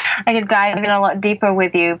dive in a lot deeper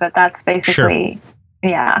with you, but that's basically,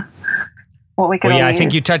 what we could all I use.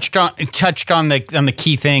 think you touched on the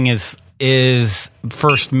key thing is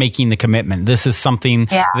first making the commitment. This is something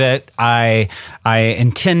that I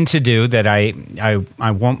intend to do, that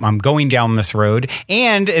I'm going down this road.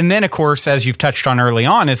 And then of course, as you've touched on early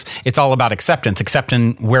on, it's all about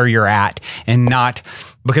accepting where you're at, and not,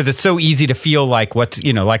 because it's so easy to feel like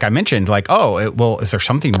like I mentioned, like, is there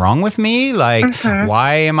something wrong with me? Like,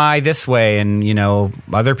 why am I this way? And,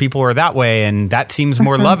 other people are that way, and that seems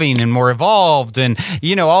more loving and more evolved, and,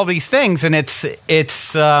 all these things. And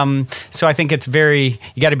so I think you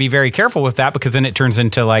got to be very careful with that, because then it turns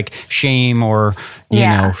into like shame or,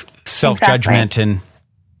 self-judgment. Exactly. And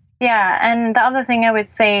and the other thing I would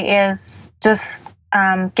say is just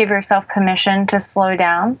give yourself permission to slow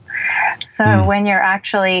down. So when you're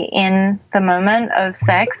actually in the moment of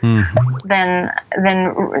sex, then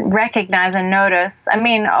recognize and notice. I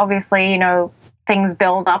mean, obviously, things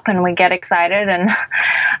build up and we get excited, and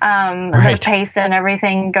the pace and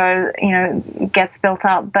everything gets built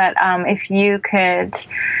up. But if you could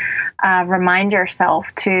remind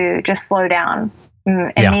yourself to just slow down,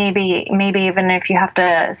 and maybe even if you have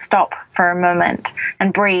to stop for a moment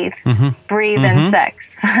and breathe in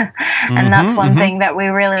sex. And that's one thing that we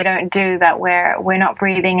really don't do, that we're not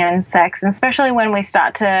breathing in sex. And especially when we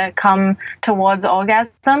start to come towards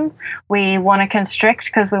orgasm, we want to constrict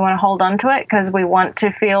because we want to hold on to it, because we want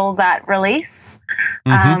to feel that release.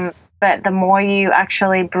 But the more you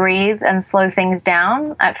actually breathe and slow things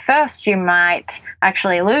down, at first you might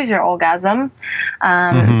actually lose your orgasm,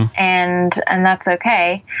 and that's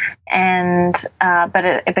okay. And but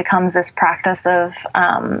it becomes this practice of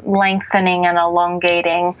lengthening and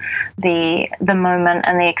elongating the moment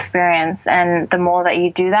and the experience. And the more that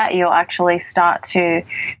you do that, you'll actually start to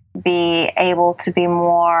be able to be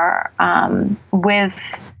more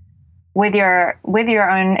with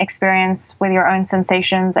your own experience, with your own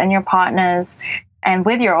sensations and your partners, and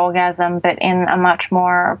with your orgasm, but in a much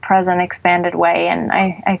more present, expanded way. And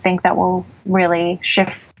I think that will really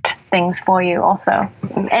shift things for you also.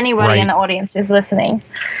 Anybody in the audience who's listening,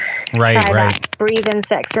 try that. Breathe in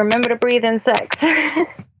sex. Remember to breathe in sex.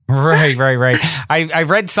 Right. I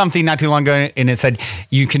read something not too long ago, and it said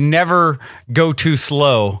you can never go too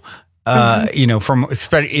slow. I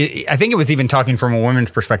think it was even talking from a woman's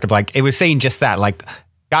perspective. Like, it was saying just that, like,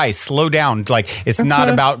 guys, slow down. Like, it's not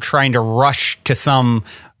about trying to rush to some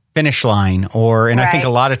finish line, and I think a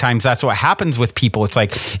lot of times that's what happens with people. It's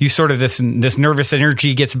like you sort of this nervous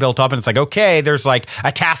energy gets built up, and it's like, okay, there's like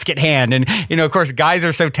a task at hand. And, of course, guys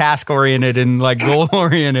are so task oriented and like goal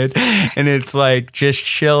oriented, and it's like, just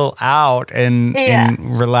chill out and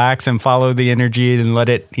relax and follow the energy and let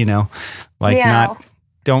it, not.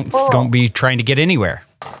 Don't be trying to get anywhere.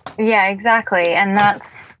 Yeah, exactly. And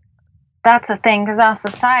that's the thing, because our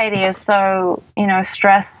society is so,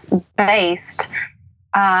 stress based.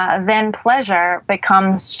 Then pleasure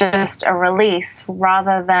becomes just a release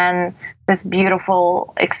rather than this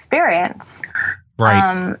beautiful experience.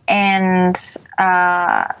 Right.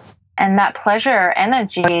 And that pleasure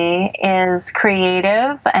energy is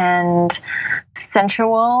creative and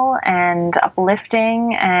sensual and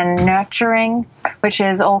uplifting and nurturing, which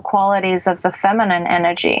is all qualities of the feminine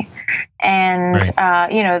energy. And,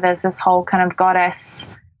 there's this whole kind of goddess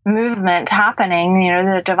movement happening,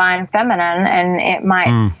 the divine feminine, and it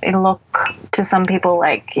might look to some people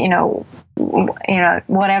like,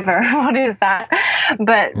 whatever, what is that?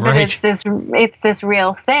 But it's this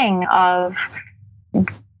real thing of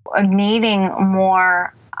needing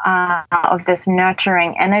more of this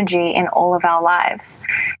nurturing energy in all of our lives,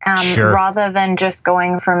 rather than just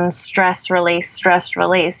going from stress release.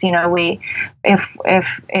 If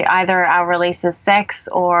either our release is sex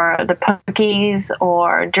or the pokies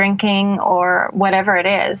or drinking or whatever it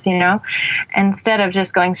is, instead of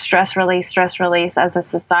just going stress release as a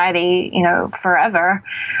society, forever,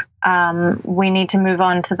 we need to move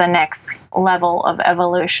on to the next level of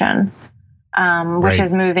evolution. Which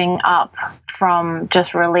is moving up from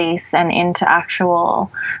just release and into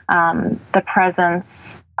actual the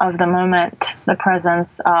presence of the moment, the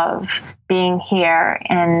presence of being here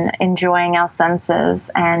and enjoying our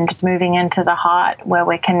senses, and moving into the heart where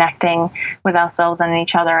we're connecting with ourselves and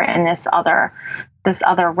each other in this other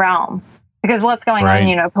realm. Because what's going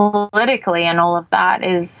on, politically and all of that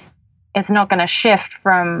it's not going to shift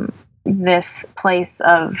from this place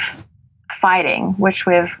of fighting, which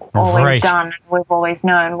we've always done, we've always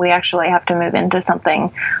known. We actually have to move into something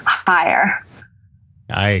higher.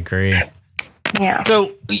 I agree. Yeah.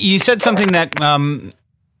 So you said something that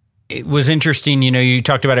it was interesting. You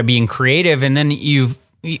talked about it being creative, and then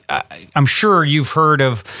I'm sure you've heard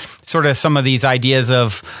of sort of some of these ideas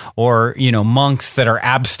of, or, monks that are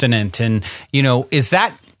abstinent, and,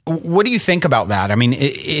 what do you think about that? I mean,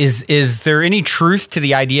 is there any truth to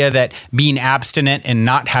the idea that being abstinent and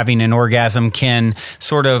not having an orgasm can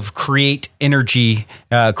sort of create energy,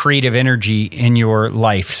 creative energy in your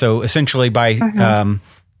life? So essentially by,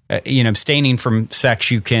 abstaining from sex,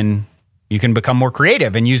 you can become more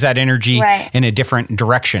creative and use that energy in a different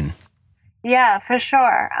direction. Yeah, for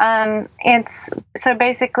sure. It's so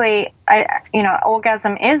basically,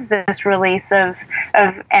 orgasm is this release of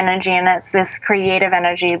energy, and it's this creative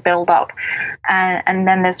energy buildup, and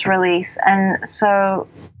then this release. And so,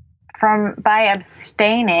 by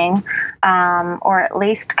abstaining, or at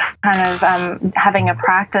least kind of having a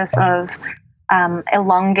practice of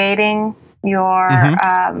elongating your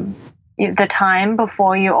the time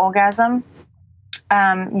before you orgasm.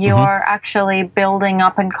 You're actually building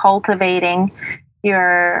up and cultivating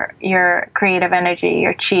your creative energy,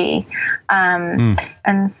 your chi.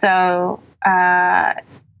 And so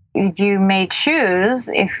you may choose,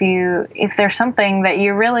 if there's something that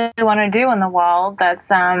you really want to do in the world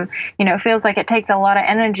that's feels like it takes a lot of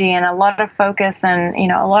energy and a lot of focus and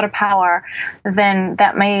a lot of power, then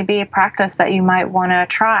that may be a practice that you might want to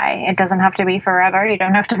try. It doesn't have to be forever. You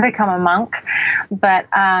don't have to become a monk, but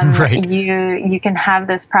you can have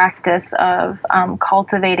this practice of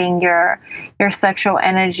cultivating your sexual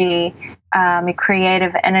energy, your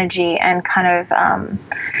creative energy, and kind of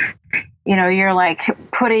you're like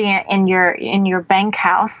putting it in your bank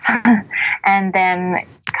house, and then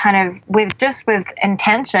kind of with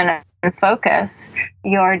intention and focus,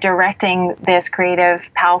 you're directing this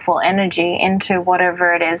creative, powerful energy into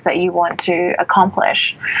whatever it is that you want to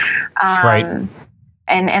accomplish.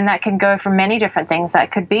 And that can go for many different things.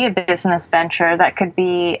 That could be a business venture. That could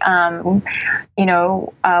be,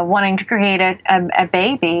 wanting to create a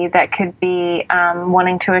baby. That could be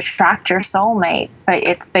wanting to attract your soulmate. But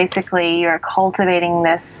it's basically you're cultivating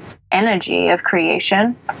this energy of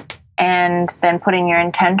creation, and then putting your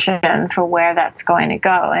intention for where that's going to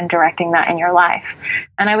go and directing that in your life.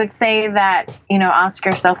 And I would say that, ask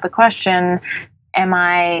yourself the question, am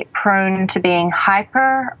I prone to being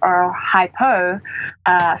hyper or hypo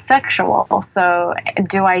sexual? So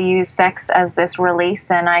do I use sex as this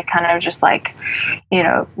release, and I kind of just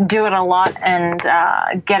do it a lot and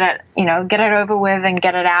get it over with and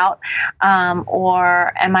get it out?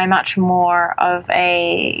 Or am I much more of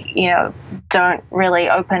a, don't really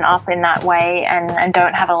open up in that way and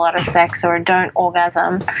don't have a lot of sex or don't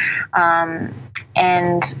orgasm?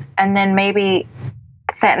 And then maybe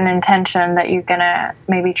set an intention that you're going to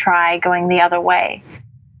maybe try going the other way.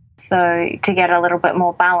 So to get a little bit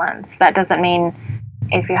more balance. That doesn't mean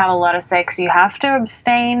if you have a lot of sex, you have to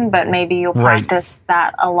abstain, but maybe you'll practice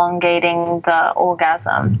that elongating the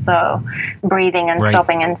orgasm. So breathing and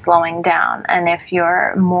stopping and slowing down. And if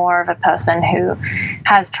you're more of a person who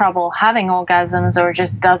has trouble having orgasms or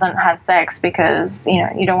just doesn't have sex because,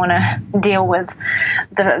 you don't want to deal with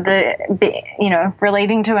the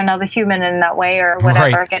relating to another human in that way or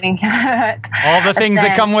whatever, getting hurt. All the things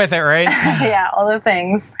that come with it, right? Yeah, all the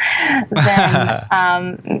things.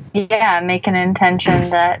 Then, make an intention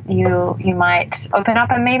that you might open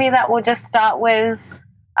up, and maybe that will just start with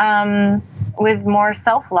more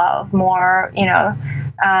self-love, more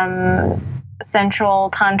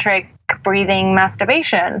central tantric breathing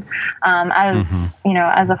masturbation,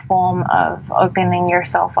 as a form of opening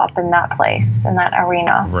yourself up in that place, in that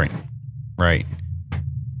arena. Right.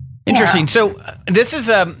 Interesting. Yeah. So this is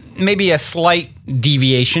maybe a slight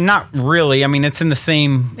deviation. Not really. I mean, it's in the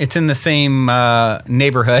same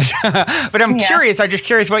neighborhood. But I'm curious. I'm just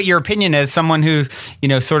curious what your opinion is. Someone who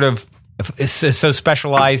sort of is so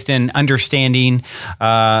specialized in understanding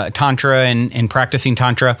Tantra and practicing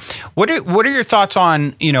Tantra. What are your thoughts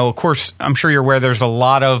on? Of course, I'm sure you're aware. There's a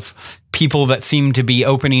lot of people that seem to be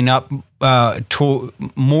opening up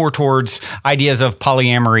more towards ideas of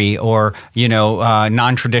polyamory or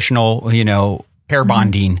non-traditional pair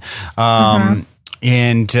bonding,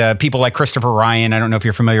 and people like Christopher Ryan. I don't know if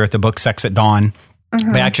you're familiar with the book Sex at Dawn.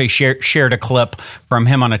 But I actually shared a clip from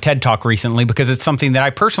him on a TED Talk recently because it's something that I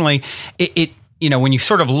personally, when you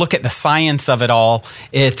sort of look at the science of it all,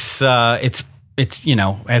 it's as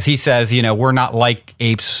he says, we're not like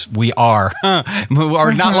apes, we are.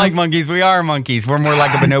 We're not like monkeys, we are monkeys. We're more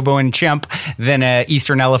like a bonobo chimp than an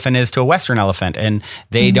Eastern elephant is to a Western elephant. And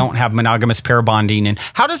they don't have monogamous pair bonding. And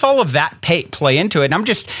how does all of that play into it? And I'm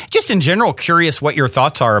just in general curious what your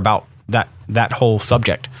thoughts are about that whole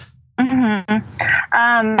subject.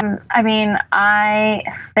 I mean, I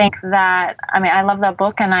think that, I love that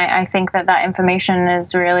book, and I think that information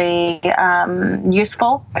is really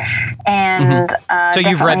useful. And so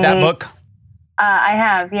you've read that book? I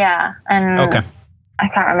have, yeah. And okay. I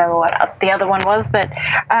can't remember what the other one was, but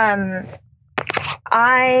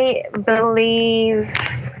I believe,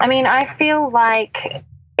 I feel like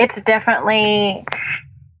it's definitely,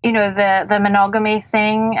 the monogamy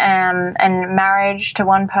thing and marriage to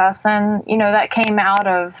one person, that came out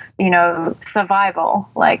of, survival.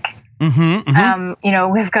 Like, we've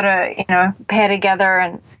got to, pair together,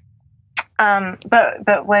 and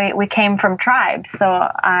but we came from tribes, so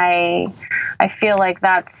I feel like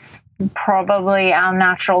that's probably our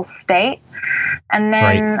natural state. And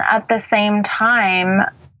then at the same time,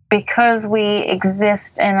 because we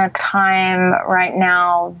exist in a time right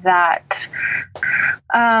now that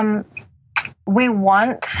we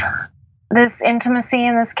want this intimacy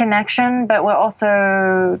and this connection, but we're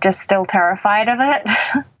also just still terrified of it.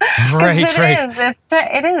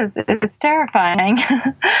 It's terrifying.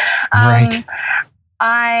 Right.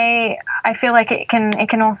 I feel like it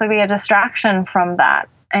can also be a distraction from that.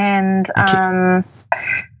 And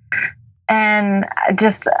and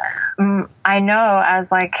just I know as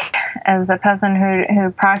a person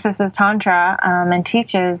who practices Tantra and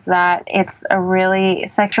teaches that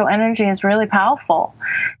sexual energy is really powerful,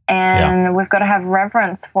 and we've got to have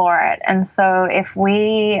reverence for it. And so if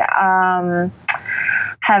we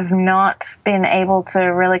have not been able to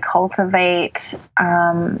really cultivate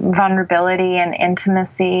vulnerability and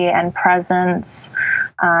intimacy and presence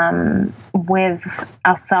with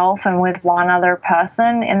ourselves and with one other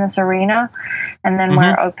person in this arena, and then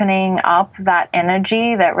we're opening up that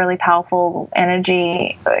energy, that really powerful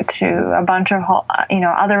energy, to a bunch of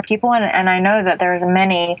other people. And I know that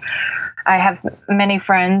I have many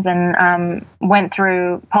friends and went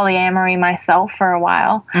through polyamory myself for a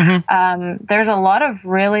while. There's a lot of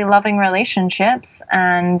really loving relationships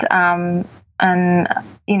and a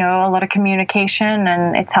lot of communication,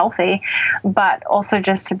 and it's healthy, but also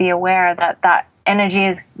just to be aware that energy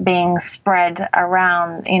is being spread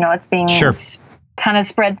around, it's being kind of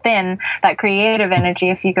spread thin, that creative energy,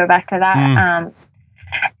 if you go back to that.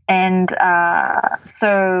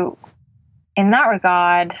 So in that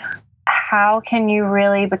regard, how can you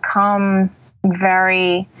really become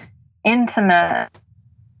very intimate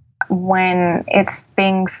when it's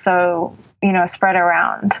being so, spread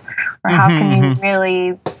around? Or how can you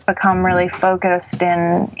really become really focused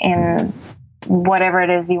in whatever it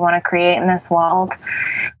is you want to create in this world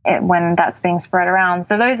when that's being spread around?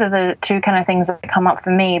 So those are the two kind of things that come up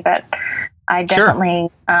for me, but I definitely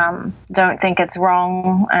don't think it's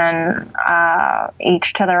wrong, and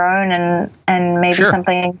each to their own, and maybe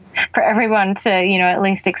something for everyone to, at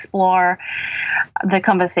least explore the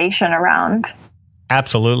conversation around.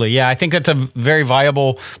 Absolutely. Yeah, I think that's a very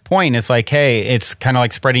viable point. It's like, hey, it's kind of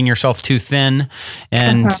like spreading yourself too thin,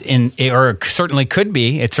 and or it certainly could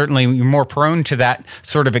be. It's certainly more prone to that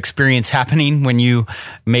sort of experience happening when you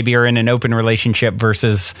maybe are in an open relationship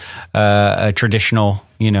versus a traditional,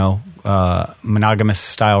 monogamous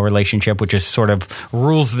style relationship, which is sort of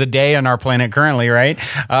rules the day on our planet currently, right?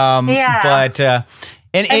 But and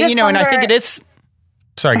I think it is.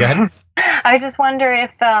 Sorry, go ahead. I just wonder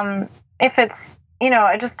if it's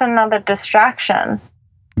just another distraction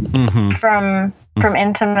from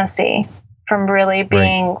intimacy, from really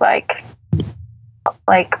being like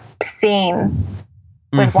seen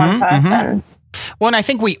with one person. Well, and I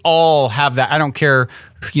think we all have that. I don't care,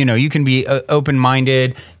 you can be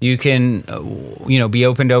open-minded, you can, be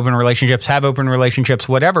open to open relationships, have open relationships,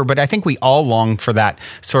 whatever. But I think we all long for that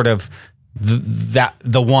sort of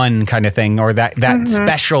the one kind of thing, or that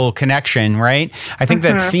special connection, right? I think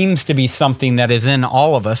that seems to be something that is in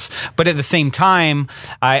all of us. But at the same time,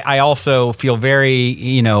 I also feel very,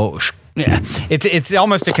 it's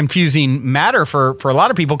almost a confusing matter for a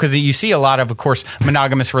lot of people, because you see a lot of course,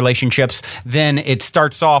 monogamous relationships. Then it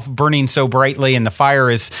starts off burning so brightly, and the fire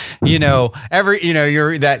is, you're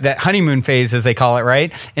that honeymoon phase, as they call it,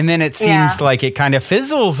 right? And then it seems like it kind of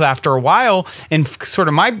fizzles after a while. And sort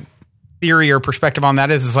of my theory or perspective on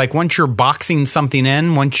that is like, once you're boxing something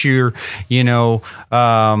in, once you're, you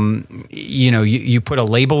put a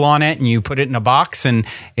label on it and you put it in a box and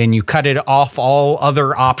you cut it off all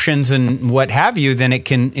other options and what have you, then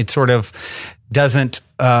it sort of doesn't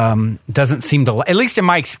seem to, at least in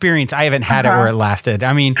my experience, I haven't had it where it lasted.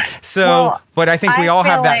 I mean, but I think we all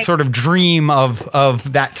have that sort of dream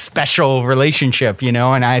of that special relationship, and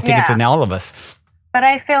I think it's in all of us. But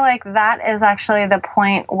I feel like that is actually the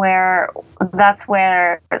point where that's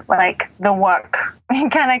where like the work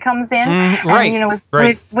kind of comes in. Right. And,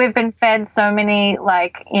 we've been fed so many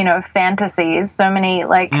fantasies, so many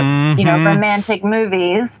romantic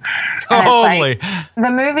movies. Totally. The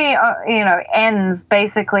movie, ends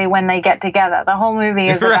basically when they get together. The whole movie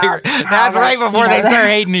is about That's right before they start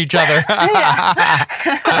hating each other.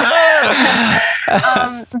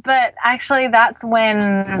 But actually, that's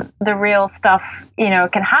when the real stuff,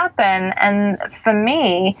 can happen. And for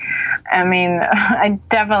me, I mean, I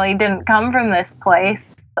definitely didn't come from this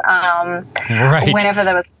place. Right. Whenever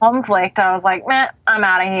there was conflict, I was like, meh, I'm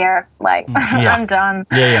out of here. Like, I'm done.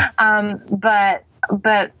 Yeah.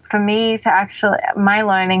 But for me to actually, my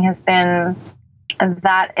learning has been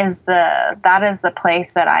that is the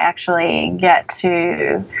place that I actually get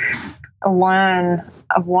to learn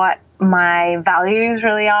of what my values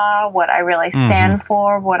really are, what I really stand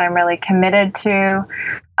for, what I'm really committed to.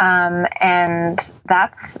 And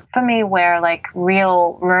that's for me where like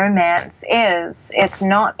real romance is. It's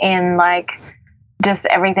not in like just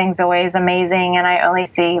everything's always amazing and I only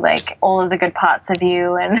see like all of the good parts of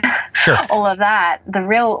you and all of that.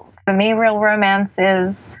 For me, real romance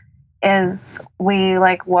is we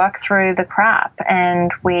like work through the crap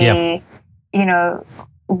and we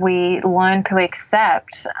learn to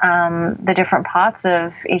accept the different parts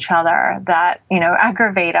of each other that,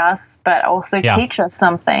 aggravate us, but also teach us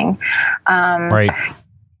something. Right.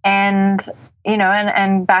 And,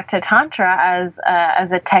 and back to Tantra as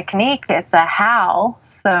a technique, it's a how.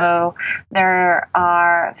 So there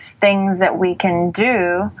are things that we can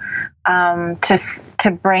do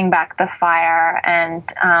to bring back the fire. And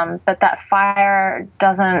but that fire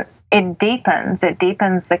it deepens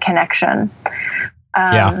the connection.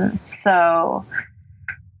 So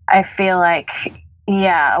I feel like,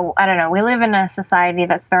 I don't know. We live in a society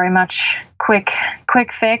that's very much quick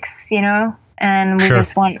fix, and we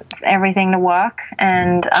just want everything to work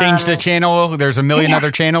and change the channel. There's a million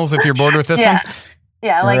other channels if you're bored with this one.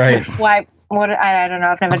 Yeah. Like swipe. I don't know.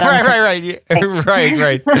 I've never done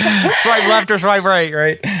right. Swipe left or swipe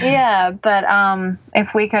right. Yeah. But,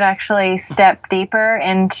 if we could actually step deeper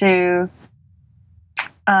into,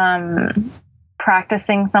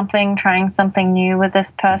 practicing something, trying something new with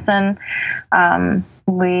this person,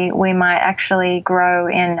 we might actually grow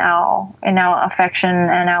in our affection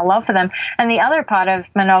and our love for them. And the other part of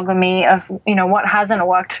monogamy, of what hasn't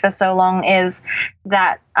worked for so long, is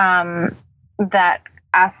that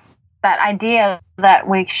that idea that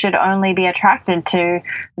we should only be attracted to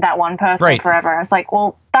that one person forever. It's like,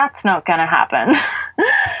 well, that's not going to happen.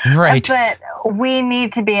 Right. But we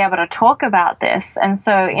need to be able to talk about this. And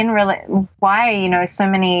so why, so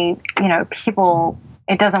many, people,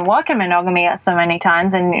 it doesn't work in monogamy so many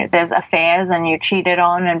times, and there's affairs and you're cheated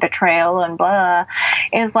on and betrayal and blah,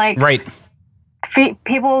 is like,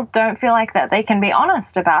 people don't feel like that they can be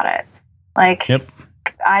honest about it. Like,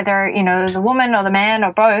 either, the woman or the man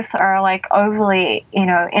or both are like overly,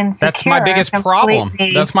 insecure. That's my biggest problem.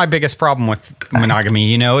 That's my biggest problem with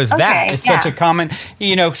monogamy, is that it's such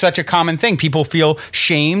a common thing. People feel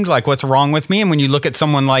shamed, like what's wrong with me? And when you look at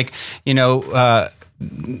someone like,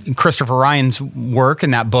 Christopher Ryan's work in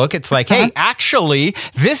that book, it's like, hey, actually,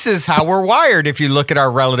 this is how we're wired. If you look at our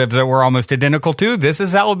relatives that we're almost identical to, this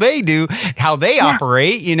is how they do, how they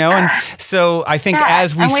operate, And so I think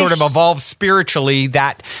as we sort of evolve spiritually,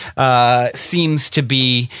 that seems to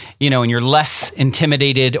be, and you're less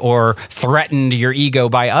intimidated or threatened your ego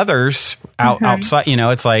by others outside,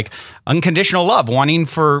 it's like unconditional love,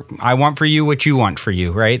 I want for you what you want for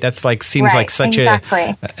you, right? That's like, seems like such an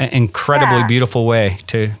incredibly beautiful way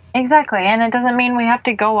to. Exactly. And it doesn't mean we have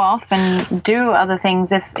to go off and do other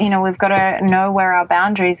things. If, we've got to know where our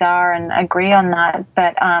boundaries are and agree on that.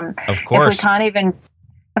 But of course,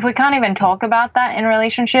 if we can't even talk about that in a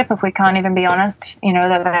relationship, if we can't even be honest,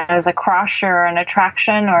 that there's a crush or an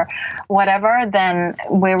attraction or whatever, then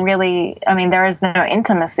there is no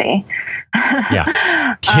intimacy.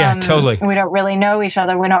 Yeah, totally. We don't really know each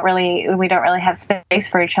other. We don't really have space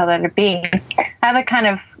for each other to be. I have a kind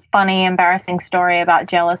of funny, embarrassing story about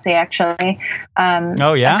jealousy, actually.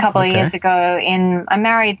 A couple of years ago I'm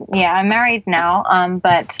married now.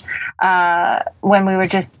 But when we were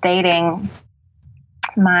just dating,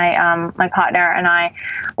 my partner and I,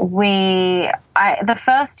 the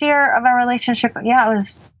first year of our relationship, I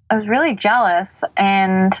was really jealous,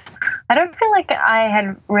 and I don't feel like I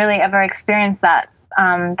had really ever experienced that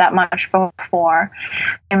much before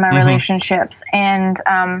in my relationships. And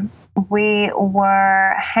we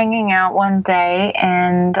were hanging out one day,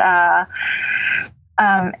 and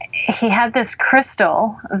he had this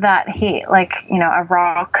crystal that he, a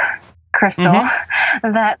rock crystal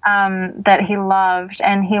that he loved,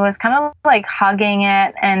 and he was kind of like hugging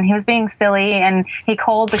it, and he was being silly, and he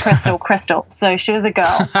called the crystal Crystal. So she was a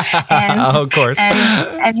girl, and of course,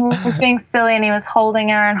 and he was being silly, and he was holding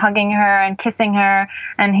her and hugging her and kissing her,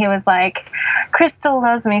 and he was like, Crystal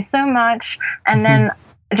loves me so much. And then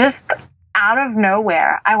just out of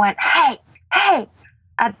nowhere, I went, hey,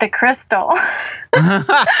 at the crystal. With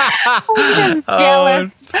his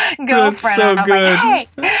jealous girlfriend. So and I'm good. like,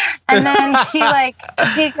 hey. And then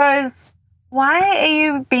he goes, why are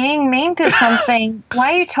you being mean to something?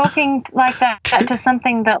 Why are you talking like that to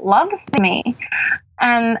something that loves me?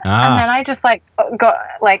 And then I just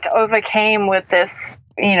overcame with this,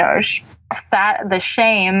 the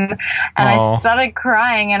shame, and I started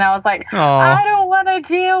crying, and I was like, I don't want to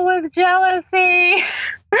deal with jealousy.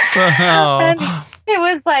 And it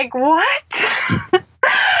was like, what?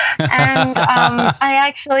 And I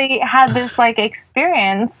actually had this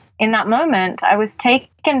experience in that moment. I was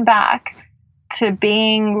taken back to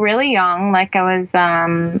being really young. Like I was,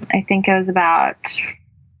 I think I was about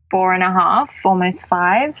 4.5, almost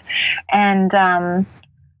 5. And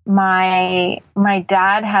my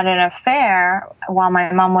dad had an affair while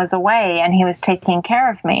my mom was away, and he was taking care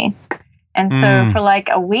of me. And so for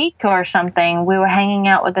a week or something, we were hanging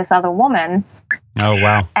out with this other woman. Oh,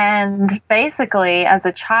 wow. And basically, as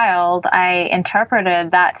a child, I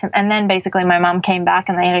interpreted that. And then basically my mom came back,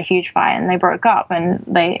 and they had a huge fight, and they broke up, and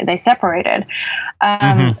they separated.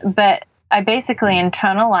 But I basically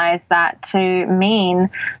internalized that to mean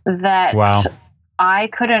that I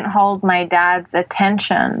couldn't hold my dad's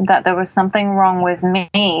attention, that there was something wrong with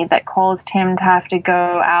me that caused him to have to go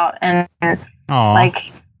out and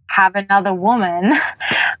have another woman.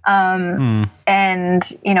 And,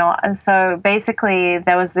 so basically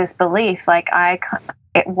there was this belief,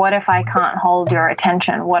 what if I can't hold your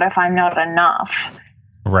attention? What if I'm not enough?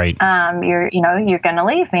 Right. You're going to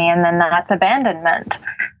leave me. And then that's abandonment.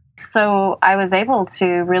 So I was able to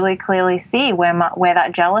really clearly see where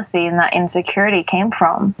that jealousy and that insecurity came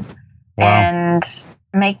from. Wow. And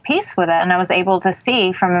make peace with it. And I was able to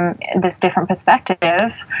see from this different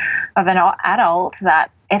perspective of an adult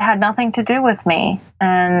that it had nothing to do with me,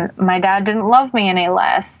 and my dad didn't love me any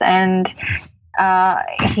less. And he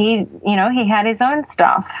had his own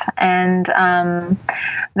stuff, and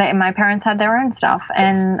my parents had their own stuff.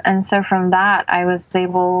 And so from that, I was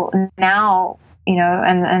able now,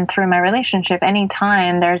 and through my relationship,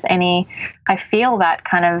 anytime I feel that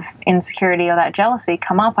kind of insecurity or that jealousy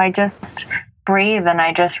come up, I just breathe, and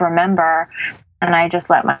I just remember, and I just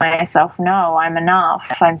let myself know I'm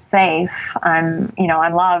enough, I'm safe, I'm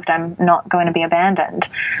loved, I'm not going to be abandoned.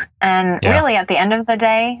 And really at the end of the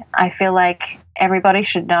day, I feel like everybody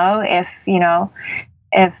should know if they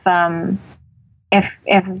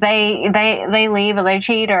leave or they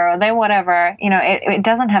cheat or they whatever, it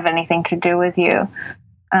doesn't have anything to do with you.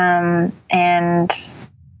 And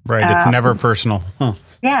right. It's never personal. Huh.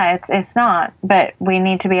 Yeah, it's not, but we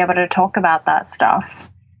need to be able to talk about that stuff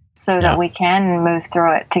so that we can move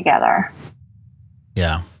through it together.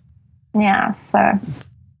 Yeah. Yeah. So I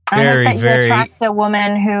hope that you attract a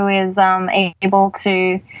woman who is able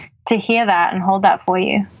to hear that and hold that for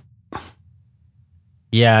you.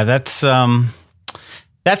 Yeah, that's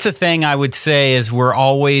the thing I would say is we're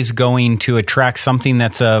always going to attract something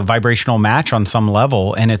that's a vibrational match on some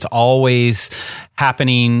level, and it's always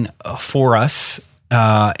happening for us.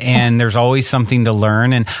 And there's always something to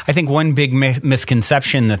learn. And I think one big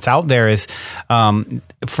misconception that's out there is,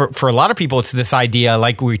 for a lot of people, it's this idea,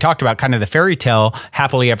 like we talked about, kind of the fairy tale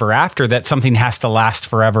happily ever after, that something has to last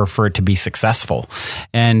forever for it to be successful.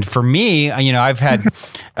 And for me, I've had,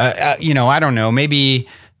 I don't know, maybe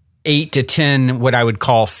 8 to 10 what I would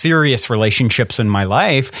call serious relationships in my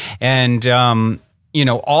life. And,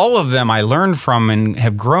 all of them I learned from and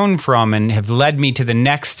have grown from and have led me to the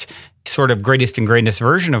next sort of greatest and greatest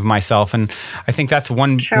version of myself. And I think that's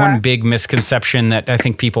one big misconception that I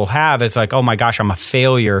think people have is like, oh my gosh, I'm a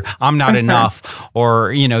failure, I'm not enough,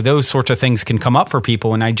 or, those sorts of things can come up for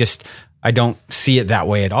people. And I don't see it that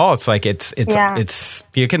way at all. It's like it's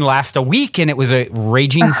you can last a week and it was a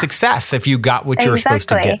raging success if you got what you were supposed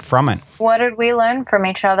to get from it. What did we learn from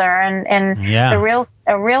each other? And a real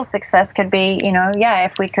success could be,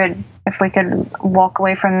 if we could walk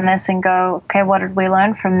away from this and go, okay, what did we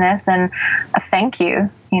learn from this? And thank you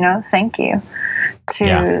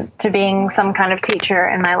to being some kind of teacher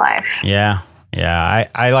in my life. Yeah. Yeah,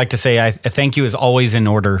 I like to say I thank you is always in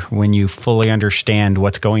order when you fully understand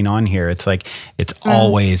what's going on here. It's like it's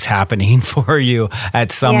always happening for you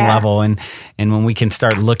at some level. And when we can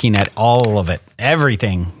start looking at all of it,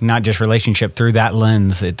 everything, not just relationship, through that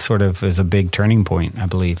lens, it sort of is a big turning point, I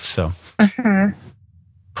believe. So,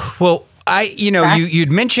 Well,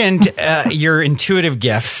 you'd mentioned your intuitive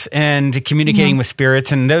gifts and communicating with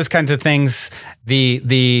spirits and those kinds of things.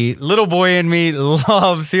 The little boy in me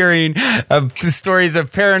loves hearing stories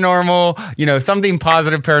of paranormal, something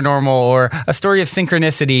positive paranormal, or a story of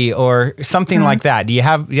synchronicity or something like that. Do you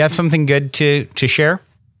have something good to share?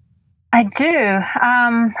 I do.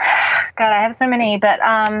 God, I have so many, but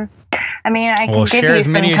I can give share you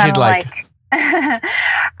as many some as kind you'd of like.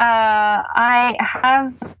 I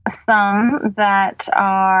have some that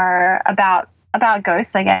are about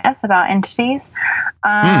ghosts, I guess, about entities.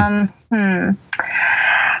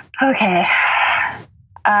 Okay.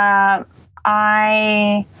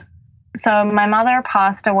 So my mother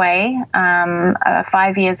passed away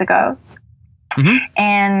 5 years ago. Mm-hmm.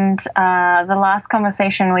 And the last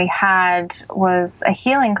conversation we had was a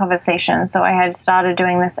healing conversation. So I had started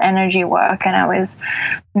doing this energy work, and I was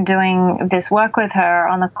doing this work with her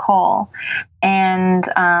on the call, and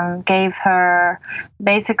gave her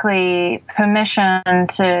basically permission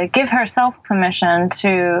to give herself permission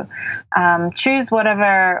to choose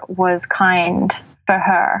whatever was kind for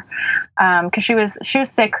her, because she was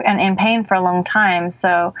sick and in pain for a long time.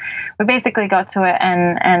 So we basically got to it,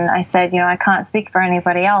 and I said, I can't speak for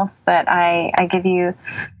anybody else, but I give you,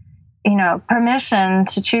 permission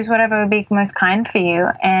to choose whatever would be most kind for you.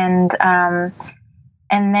 And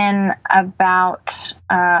then about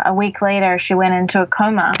a week later, she went into a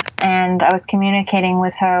coma, and I was communicating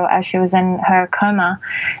with her as she was in her coma.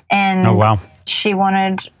 And oh, wow. She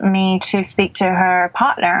wanted me to speak to her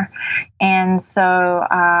partner. And so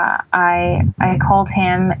I called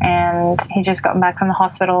him, and he just got back from the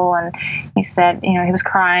hospital, and he said, he was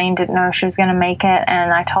crying, didn't know if she was going to make it.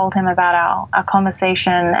 And I told him about our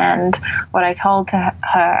conversation and what I told to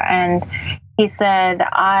her. And he said,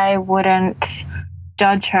 I wouldn't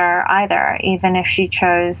judge her either, even if she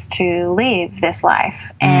chose to leave this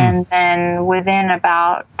life. And then within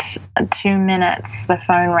about 2 minutes, the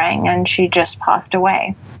phone rang, and she just passed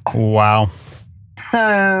away. Wow.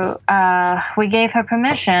 So we gave her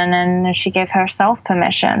permission, and she gave herself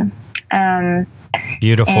permission.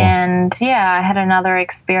 Beautiful. And I had another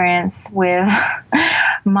experience with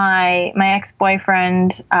my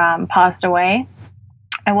ex-boyfriend passed away.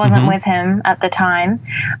 I wasn't with him at the time.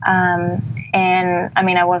 And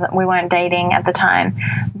we weren't dating at the time,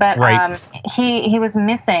 but right. He was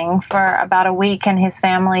missing for about a week, and his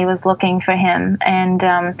family was looking for him. And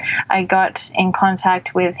I got in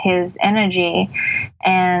contact with his energy,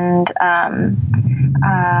 and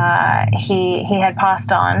he had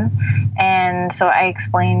passed on. And so I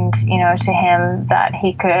explained, to him that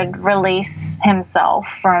he could release himself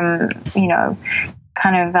from,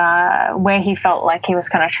 kind of where he felt like he was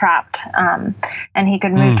kind of trapped, and he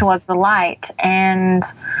could move towards the light. And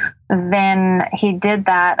then he did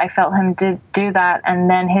that. I felt him do that. And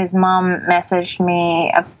then his mom messaged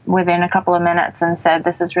me within a couple of minutes and said,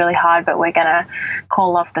 this is really hard, but we're going to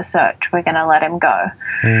call off the search. We're going to let him go.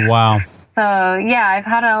 Wow. So, I've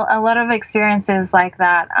had a lot of experiences like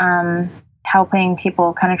that, helping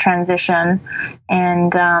people kind of transition.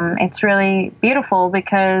 And it's really beautiful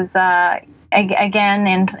because again,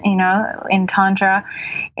 in Tantra,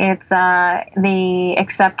 it's the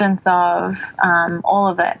acceptance of all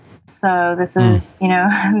of it. So this is,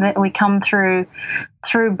 that we come through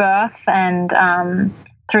birth and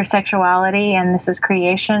through sexuality, and this is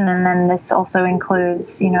creation, and then this also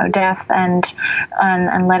includes, death and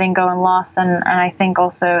letting go and loss, and I think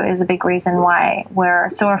also is a big reason why we're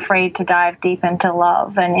so afraid to dive deep into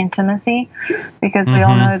love and intimacy, because we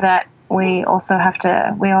all know that we also have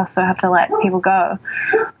to let people go.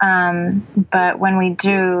 But when we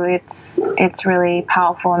do, it's really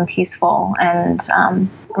powerful and peaceful, and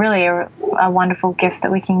really a wonderful gift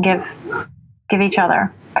that we can give each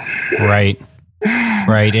other. Right.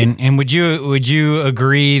 Right. And would you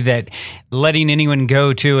agree that letting anyone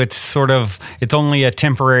go too, it's only a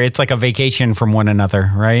temporary, it's like a vacation from one another,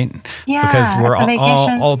 right? Yeah. Because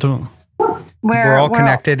we're all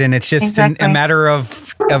connected, and it's just exactly. a matter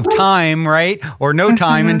of time, right? Or no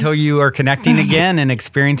time until you are connecting again and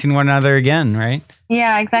experiencing one another again, right?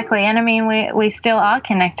 Yeah, exactly. And we still are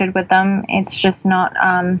connected with them. It's just not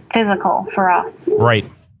physical for us. Right.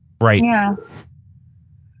 Right. Yeah.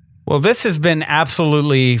 Well, this has been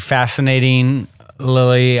absolutely fascinating,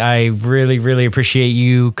 Lillie. I really, really appreciate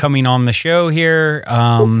you coming on the show here.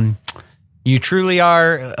 You truly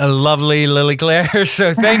are a lovely Lillie Claire,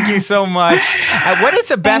 so thank you so much. What is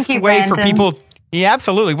the best way for people? Yeah,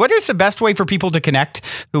 absolutely. What is the best way for people to connect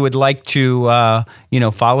who would like to,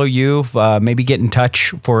 follow you, maybe get in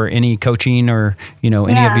touch for any coaching or,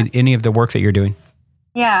 any of the work that you're doing?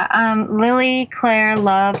 Yeah,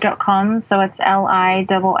 LillieClaireLove.com. So it's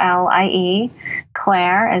LILLIE.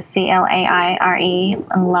 Claire is CLAIRE,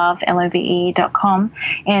 and love, LOVE.com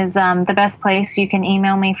is the best place. You can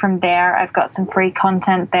email me from there. I've got some free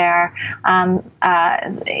content there.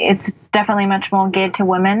 It's definitely much more geared to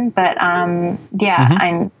women, but I'm,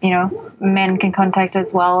 men can contact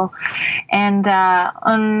as well. And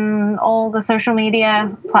on all the social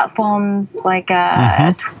media platforms like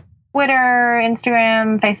Twitter,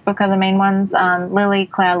 Instagram, Facebook are the main ones. Lillie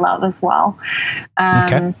Claire Love as well.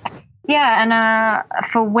 Yeah, and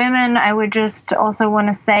for women, I would just also want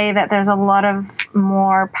to say that there's a lot of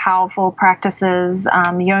more powerful practices,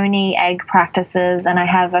 yoni egg practices, and I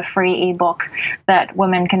have a free ebook that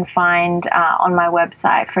women can find on my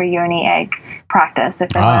website for yoni egg practice if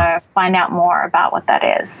they want to find out more about what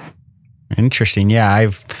that is. Interesting. Yeah,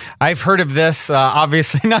 I've heard of this.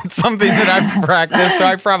 Obviously not something that I've practiced, so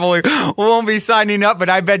I probably won't be signing up, but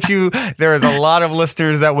I bet you there is a lot of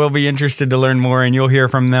listeners that will be interested to learn more, and you'll hear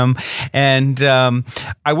from them. And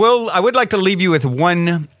I would like to leave you with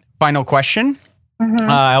one final question.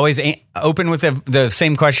 I always open with the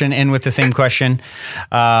same question, end with the same question.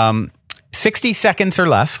 60 seconds or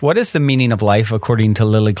less. What is the meaning of life according to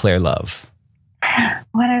Lillie Claire Love?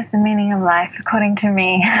 What is the meaning of life, according to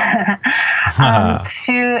me?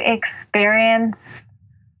 To experience,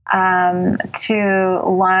 to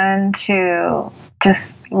learn to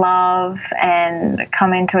just love and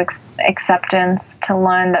come into acceptance, to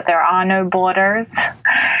learn that there are no borders,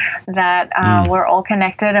 that we're all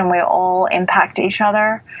connected and we all impact each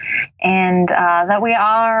other, and that we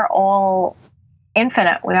are all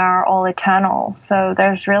infinite. We are all eternal. So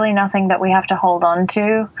there's really nothing that we have to hold on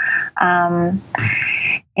to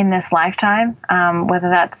in this lifetime, whether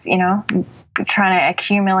that's, trying to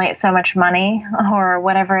accumulate so much money or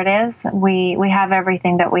whatever it is. We have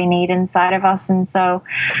everything that we need inside of us. And so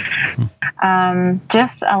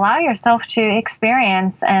just allow yourself to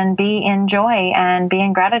experience and be in joy and be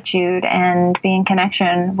in gratitude and be in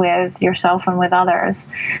connection with yourself and with others.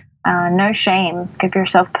 No shame. Give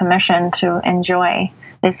yourself permission to enjoy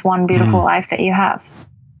this one beautiful life that you have.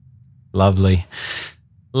 Lovely.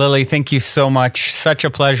 Lillie, thank you so much. Such a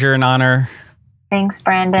pleasure and honor. Thanks,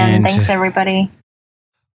 Brandon. Thanks, everybody.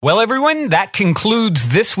 Well, everyone, that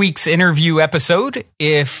concludes this week's interview episode.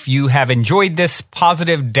 If you have enjoyed this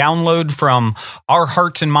positive download from our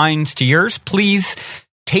hearts and minds to yours, please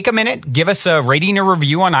take a minute, give us a rating or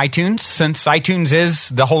review on iTunes, since iTunes is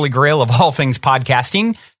the holy grail of all things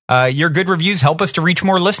podcasting. Your good reviews help us to reach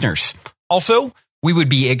more listeners. Also, we would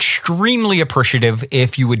be extremely appreciative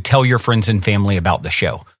if you would tell your friends and family about the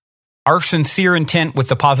show. Our sincere intent with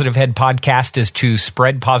the Positive Head podcast is to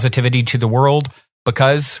spread positivity to the world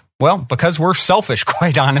because we're selfish,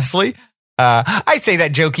 quite honestly. I say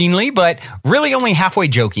that jokingly, but really only halfway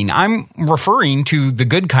joking. I'm referring to the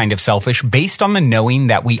good kind of selfish based on the knowing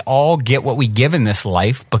that we all get what we give in this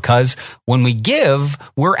life, because when we give,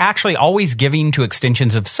 we're actually always giving to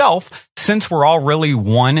extensions of self, since we're all really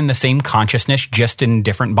one in the same consciousness, just in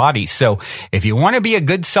different bodies. So if you want to be a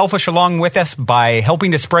good selfish along with us by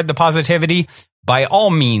helping to spread the positivity, by all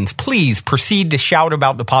means, please proceed to shout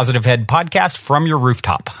about the Positive Head podcast from your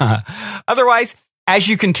rooftop. Otherwise, as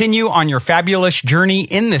you continue on your fabulous journey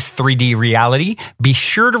in this 3D reality, be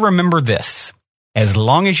sure to remember this. As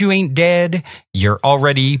long as you ain't dead, you're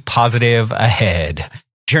already positive ahead.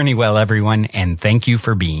 Journey well, everyone, and thank you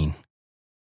for being.